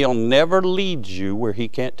 And he'll never lead you where he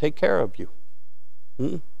can't take care of you.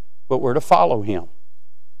 But we're to follow him.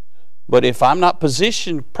 But if I'm not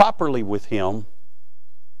positioned properly with him,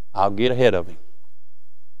 I'll get ahead of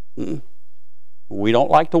him. We don't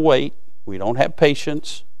like to wait. We don't have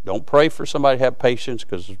patience. Don't pray for somebody to have patience,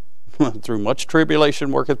 because through much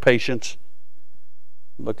tribulation worketh patience.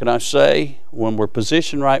 But can I say, when we're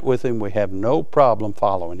positioned right with him, we have no problem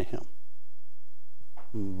following him.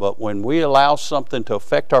 But when we allow something to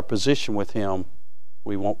affect our position with him,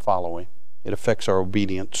 we won't follow him. It affects our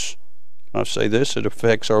obedience. Can I say this? It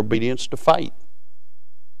affects our obedience to fight.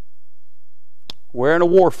 We're in a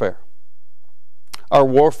warfare. Our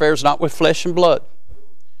warfare is not with flesh and blood.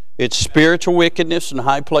 It's spiritual wickedness in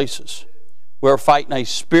high places. We're fighting a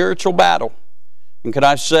spiritual battle. And can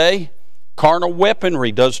I say, carnal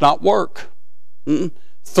weaponry does not work.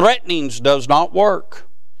 Threatenings does not work.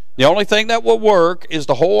 The only thing that will work is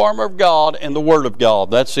the whole armor of God and the Word of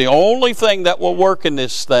God. That's the only thing that will work in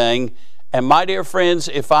this thing. And my dear friends,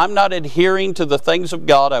 if I'm not adhering to the things of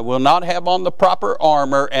God, I will not have on the proper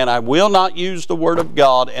armor, and I will not use the Word of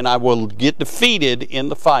God, and I will get defeated in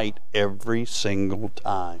the fight every single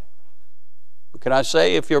time. Can I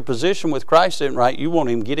say, if your position with Christ isn't right, you won't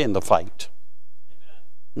even get in the fight.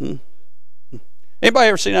 Anybody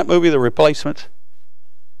ever seen that movie, The Replacement?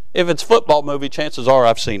 If it's a football movie, chances are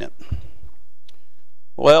I've seen it.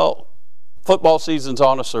 Well, football season's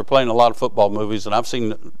on us. They're playing a lot of football movies, and I've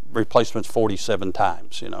seen Replacements 47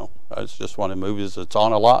 times, you know. It's just one of the movies that's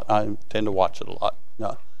on a lot. I tend to watch it a lot.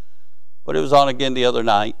 No. But it was on again the other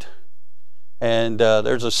night. And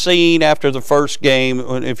there's a scene after the first game.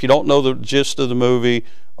 If you don't know the gist of the movie,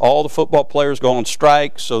 all the football players go on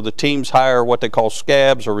strike, so the teams hire what they call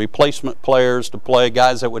scabs, or replacement players, to play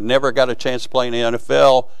guys that would never got a chance to play in the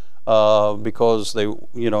NFL because they,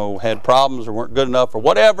 had problems or weren't good enough or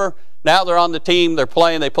whatever. Now they're on the team, they're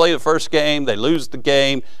playing, they play the first game, they lose the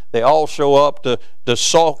game, they all show up to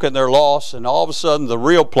sulk in their loss, and all of a sudden the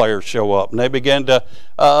real players show up, and they begin to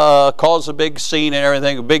cause a big scene and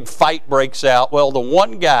everything. A big fight breaks out. Well, the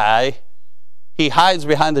one guy, he hides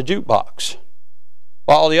behind the jukebox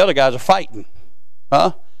while all the other guys are fighting.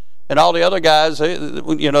 And all the other guys,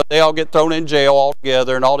 they all get thrown in jail all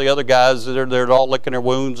together, and all the other guys, they're all licking their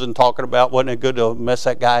wounds and talking about, wasn't it good to mess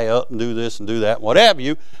that guy up and do this and do that, what have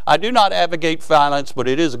you. I do not advocate violence, but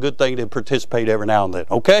it is a good thing to participate every now and then,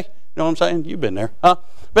 okay? You know what I'm saying? You've been there, huh?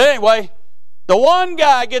 But anyway, the one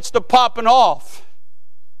guy gets to popping off,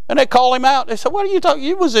 and they call him out. They said, what are you talking?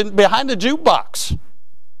 You was behind the jukebox.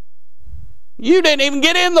 You didn't even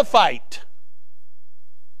get in the fight.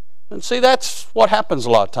 And see, that's what happens a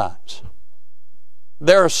lot of times.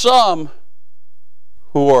 There are some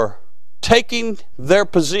who are taking their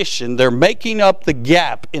position, they're making up the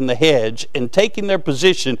gap in the hedge and taking their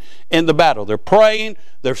position in the battle. They're praying,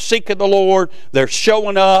 they're seeking the Lord, they're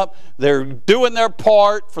showing up, they're doing their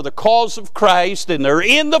part for the cause of Christ, and they're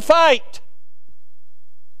in the fight.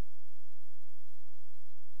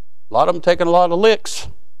 A lot of them taking a lot of licks.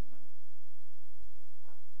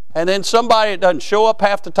 And then somebody that doesn't show up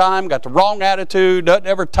half the time, got the wrong attitude, doesn't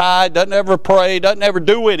ever tithe, doesn't ever pray, doesn't ever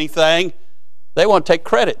do anything, they want to take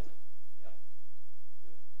credit.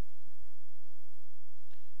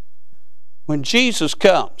 When Jesus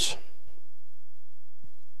comes,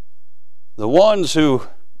 the ones who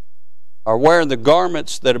are wearing the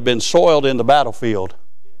garments that have been soiled in the battlefield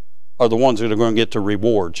are the ones that are going to get the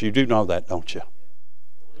rewards. You do know that, don't you?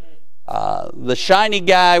 The shiny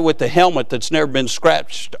guy with the helmet that's never been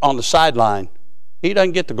scratched on the sideline, he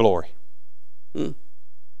doesn't get the glory.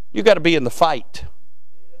 You got to be in the fight.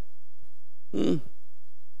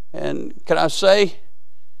 And can I say,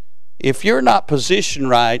 if you're not positioned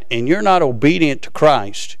right and you're not obedient to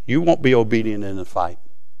Christ, you won't be obedient in the fight.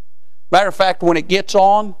 Matter of fact, when it gets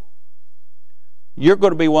on, you're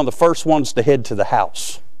going to be one of the first ones to head to the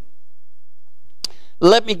house.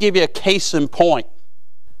 Let me give you a case in point.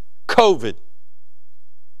 COVID.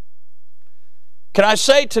 Can I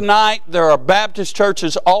say tonight there are Baptist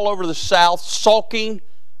churches all over the South sulking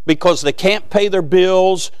because they can't pay their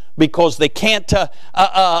bills, because they can't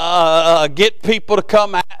get people to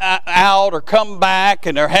come out or come back,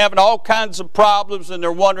 and they're having all kinds of problems, and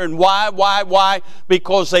they're wondering why?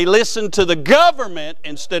 Because they listen to the government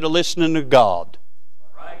instead of listening to God.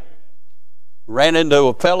 Right. Ran into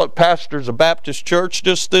a fellow pastor of a Baptist church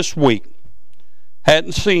just this week.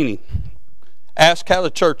 Hadn't seen him. Asked how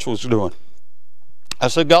the church was doing. I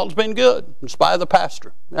said, God's been good in spite of the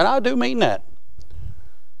pastor. And I do mean that.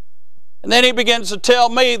 And then he begins to tell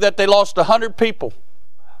me that they lost 100 people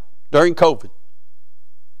during COVID.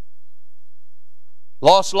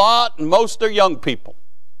 Lost a lot, and most of their young people.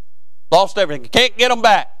 Lost everything. Can't get them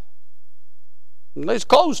back. And they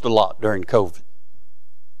closed a lot during COVID.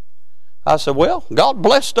 I said, well, God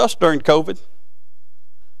blessed us during COVID.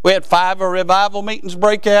 We had 5 revival meetings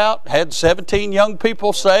break out, had 17 young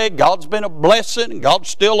people saved. God's been a blessing, and God's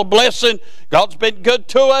still a blessing. God's been good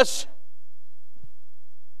to us.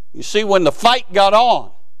 You see, when the fight got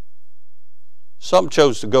on, some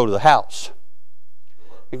chose to go to the house.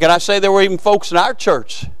 And can I say there were even folks in our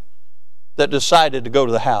church that decided to go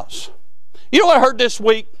to the house. You know what I heard this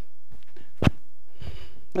week?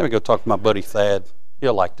 Let me go talk to my buddy Thad.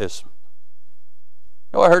 He'll like this.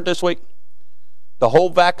 You know what I heard this week? The whole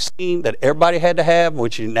vaccine that everybody had to have,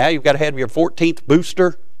 which now you've got to have your 14th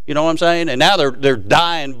booster, you know what I'm saying? And now they're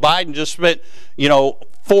dying. Biden just spent,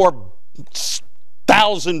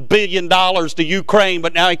 $4,000 billion to Ukraine,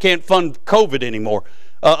 but now he can't fund COVID anymore.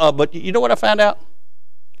 But you know what I found out?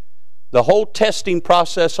 The whole testing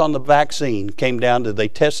process on the vaccine came down to they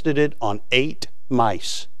tested it on 8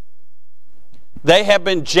 mice. They have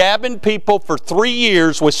been jabbing people for 3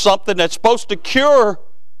 years with something that's supposed to cure.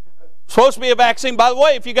 Supposed to be a vaccine. By the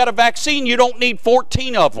way, if you got a vaccine, you don't need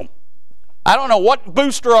 14 of them. I don't know, what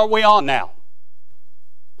booster are we on now?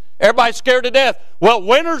 Everybody's scared to death. Well,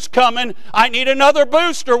 winter's coming. I need another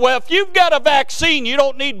booster. Well, if you've got a vaccine, you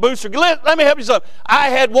don't need booster. Let me help you something. I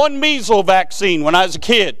had 1 measles vaccine when I was a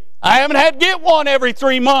kid. I haven't had to get one every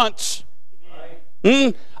 3 months.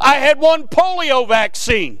 I had 1 polio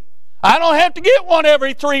vaccine. I don't have to get one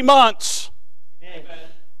every 3 months. Amen.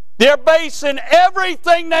 They're basing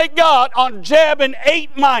everything they got on jabbing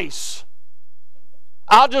 8 mice.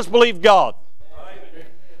 I'll just believe God.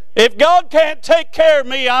 If God can't take care of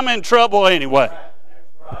me, I'm in trouble anyway.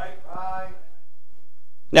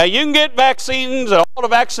 Now, you can get vaccines and all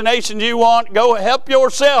the vaccinations you want. Go help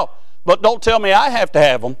yourself. But don't tell me I have to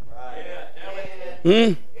have them.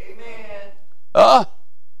 And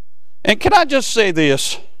can I just say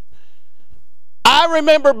this? I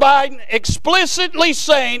remember Biden explicitly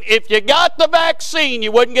saying if you got the vaccine,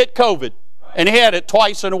 you wouldn't get COVID. And he had it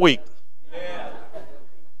twice in a week.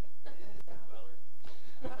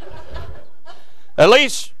 At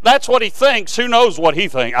least that's what he thinks. Who knows what he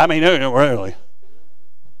thinks? I mean, really.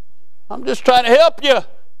 I'm just trying to help you.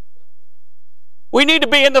 We need to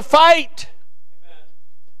be in the fight.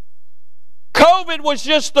 COVID was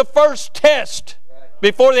just the first test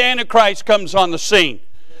before the Antichrist comes on the scene.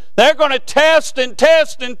 They're going to test and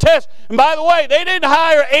test and test. And by the way, they didn't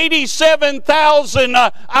hire 87,000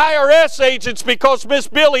 IRS agents because Miss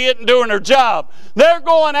Billy isn't doing her job. They're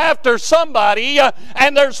going after somebody,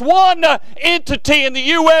 and there's one entity in the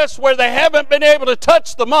U.S. where they haven't been able to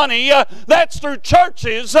touch the money. That's through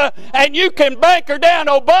churches, and you can bank her down.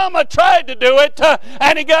 Obama tried to do it,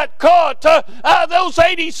 and he got caught. Those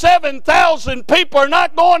 87,000 people are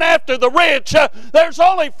not going after the rich. There's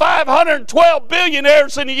only 512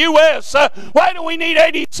 billionaires in the U.S. Why do we need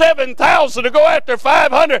 87,000 to go after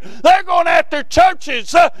 500? They're going after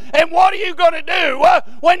churches. And what are you going to do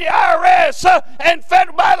when the IRS and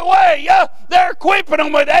federal, by the way, they're equipping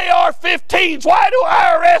them with AR-15s. Why do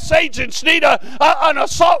IRS agents need an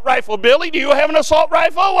assault rifle, Billy? Do you have an assault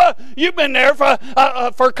rifle? You've been there for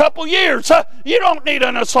a couple years. You don't need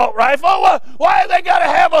an assault rifle. Why have they got to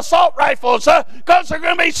have assault rifles? Because they're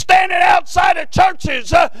going to be standing outside of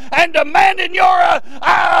churches and demanding your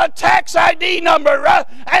tax ID number,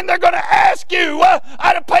 and they're going to ask you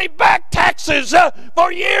how to pay back taxes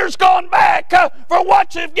for years gone back for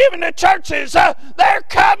what you've given to churches. They're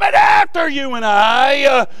coming after you and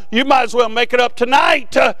I. You might as well make it up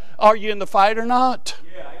tonight. Are you in the fight or not?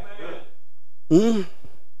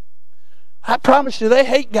 I promise you, they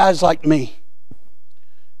hate guys like me.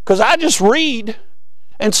 Because I just read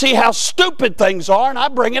and see how stupid things are, and I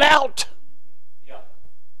bring it out.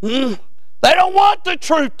 They don't want the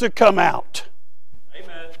truth to come out.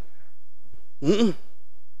 Amen.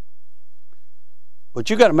 But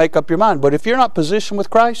you got to make up your mind. But if you're not positioned with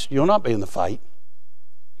Christ, you'll not be in the fight.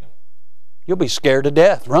 You'll be scared to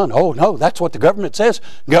death. Run. Oh, no, that's what the government says.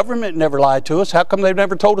 Government never lied to us. How come they've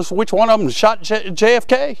never told us which one of them shot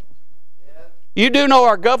JFK? You do know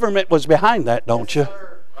our government was behind that, don't you?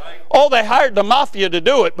 Oh, they hired the mafia to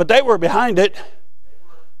do it, but they were behind it.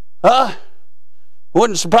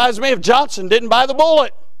 Wouldn't surprise me if Johnson didn't buy the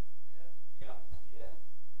bullet.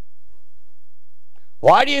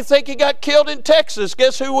 Why do you think he got killed in Texas?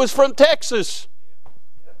 Guess who was from Texas?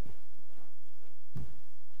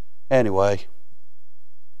 Anyway,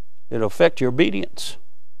 it'll affect your obedience.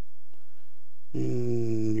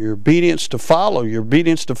 Your obedience to follow, your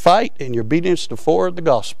obedience to fight, and your obedience to forward the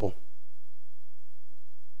gospel.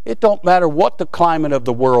 It don't matter what the climate of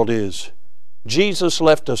the world is. Jesus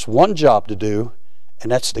left us one job to do, and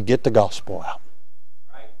that's to get the gospel out.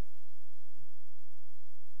 Right.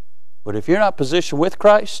 But if you're not positioned with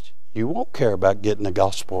Christ, you won't care about getting the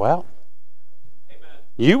gospel out.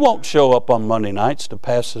 You won't show up on Monday nights to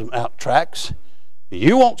pass them out tracts.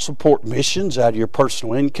 You won't support missions out of your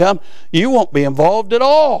personal income. You won't be involved at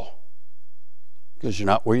all because you're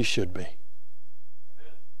not where you should be.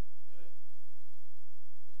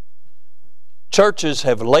 Churches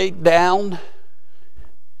have laid down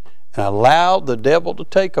and allowed the devil to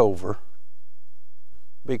take over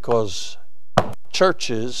because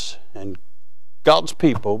churches and God's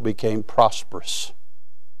people became prosperous.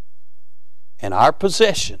 And our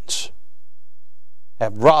possessions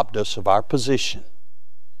have robbed us of our position.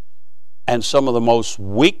 And some of the most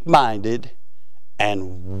weak-minded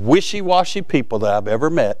and wishy-washy people that I've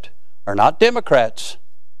ever met are not Democrats,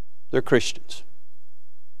 they're Christians.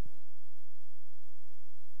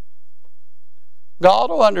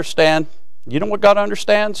 God will understand. You know what God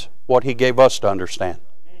understands? What He gave us to understand.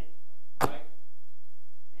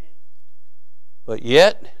 But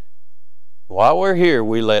yet, while we're here,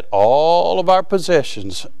 we let all of our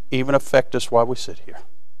possessions even affect us while we sit here.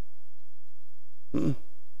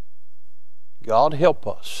 God help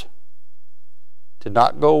us to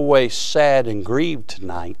not go away sad and grieved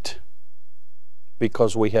tonight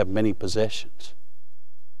because we have many possessions.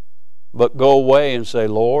 But go away and say,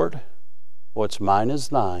 Lord, what's mine is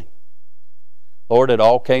thine. Lord, it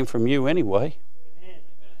all came from you anyway.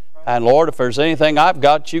 And Lord, if there's anything I've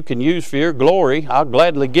got you can use for your glory, I'll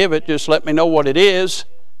gladly give it. Just let me know what it is.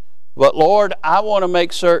 But Lord, I want to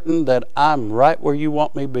make certain that I'm right where you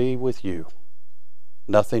want me to be with you.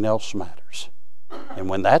 Nothing else matters. And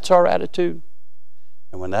when that's our attitude,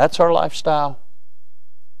 and when that's our lifestyle,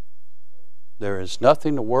 there is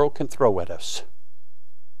nothing the world can throw at us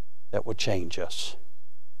that would change us.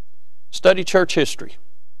 Study church history.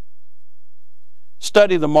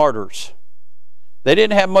 Study the martyrs. They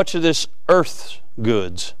didn't have much of this earth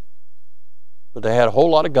goods, but they had a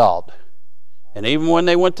whole lot of God. And even when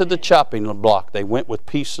they went to the chopping block, they went with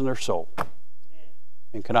peace in their soul.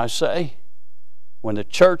 And can I say, when the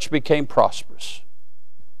church became prosperous,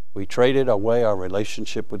 we traded away our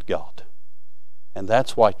relationship with God. And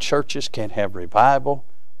that's why churches can't have revival,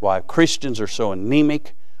 why Christians are so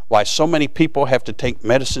anemic, why so many people have to take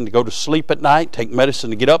medicine to go to sleep at night, take medicine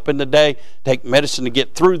to get up in the day, take medicine to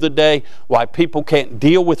get through the day, why people can't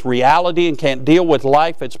deal with reality and can't deal with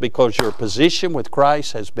life. It's because your position with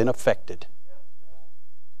Christ has been affected.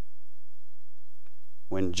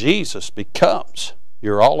 When Jesus becomes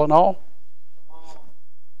your all in all,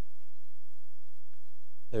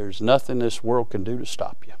 there's nothing this world can do to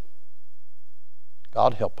stop you.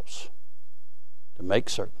 God help us to make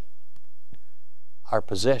certain our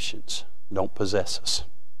possessions don't possess us,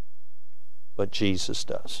 but Jesus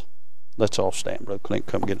does. Let's all stand. Brother Clint,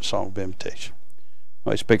 come get a song of invitation.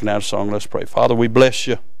 While he's picking out a song, let's pray. Father, we bless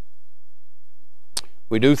you.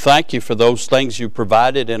 We do thank you for those things you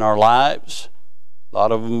provided in our lives. A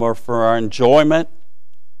lot of them are for our enjoyment.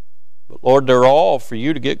 But Lord, they're all for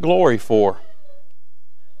you to get glory for.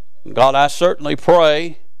 God, I certainly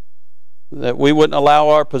pray that we wouldn't allow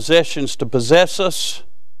our possessions to possess us.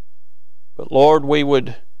 But Lord, we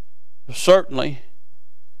would certainly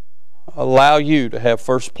allow you to have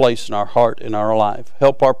first place in our heart, in our life.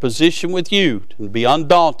 Help our position with you to be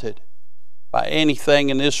undaunted by anything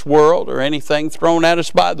in this world or anything thrown at us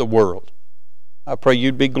by the world. I pray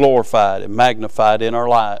you'd be glorified and magnified in our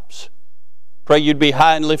lives. Pray you'd be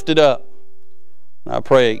high and lifted up. And I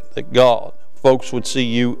pray that God, folks would see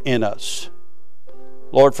you in us.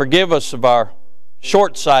 Lord, forgive us of our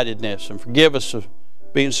short-sightedness and forgive us of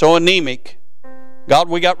being so anemic. God,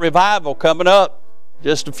 we got revival coming up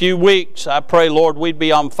just a few weeks. I pray, Lord, we'd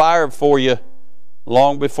be on fire for you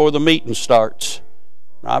long before the meeting starts.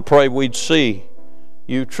 I pray we'd see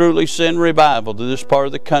you truly send revival to this part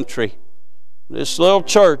of the country. This little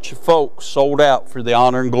church of folks sold out for the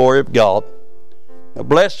honor and glory of God. Now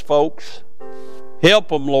bless folks. Help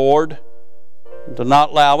them, Lord, to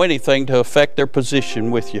not allow anything to affect their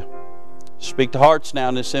position with you. Speak to hearts now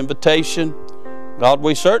in this invitation. God,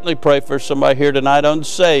 we certainly pray for somebody here tonight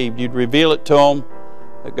unsaved. You'd reveal it to them,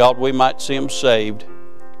 that God, we might see them saved.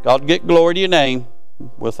 God, get glory to your name.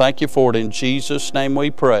 We'll thank you for it. In Jesus' name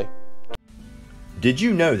we pray. Did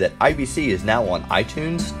you know that IBC is now on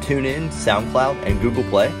iTunes, TuneIn, SoundCloud, and Google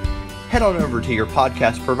Play? Head on over to your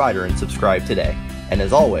podcast provider and subscribe today. And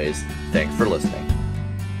as always, thanks for listening.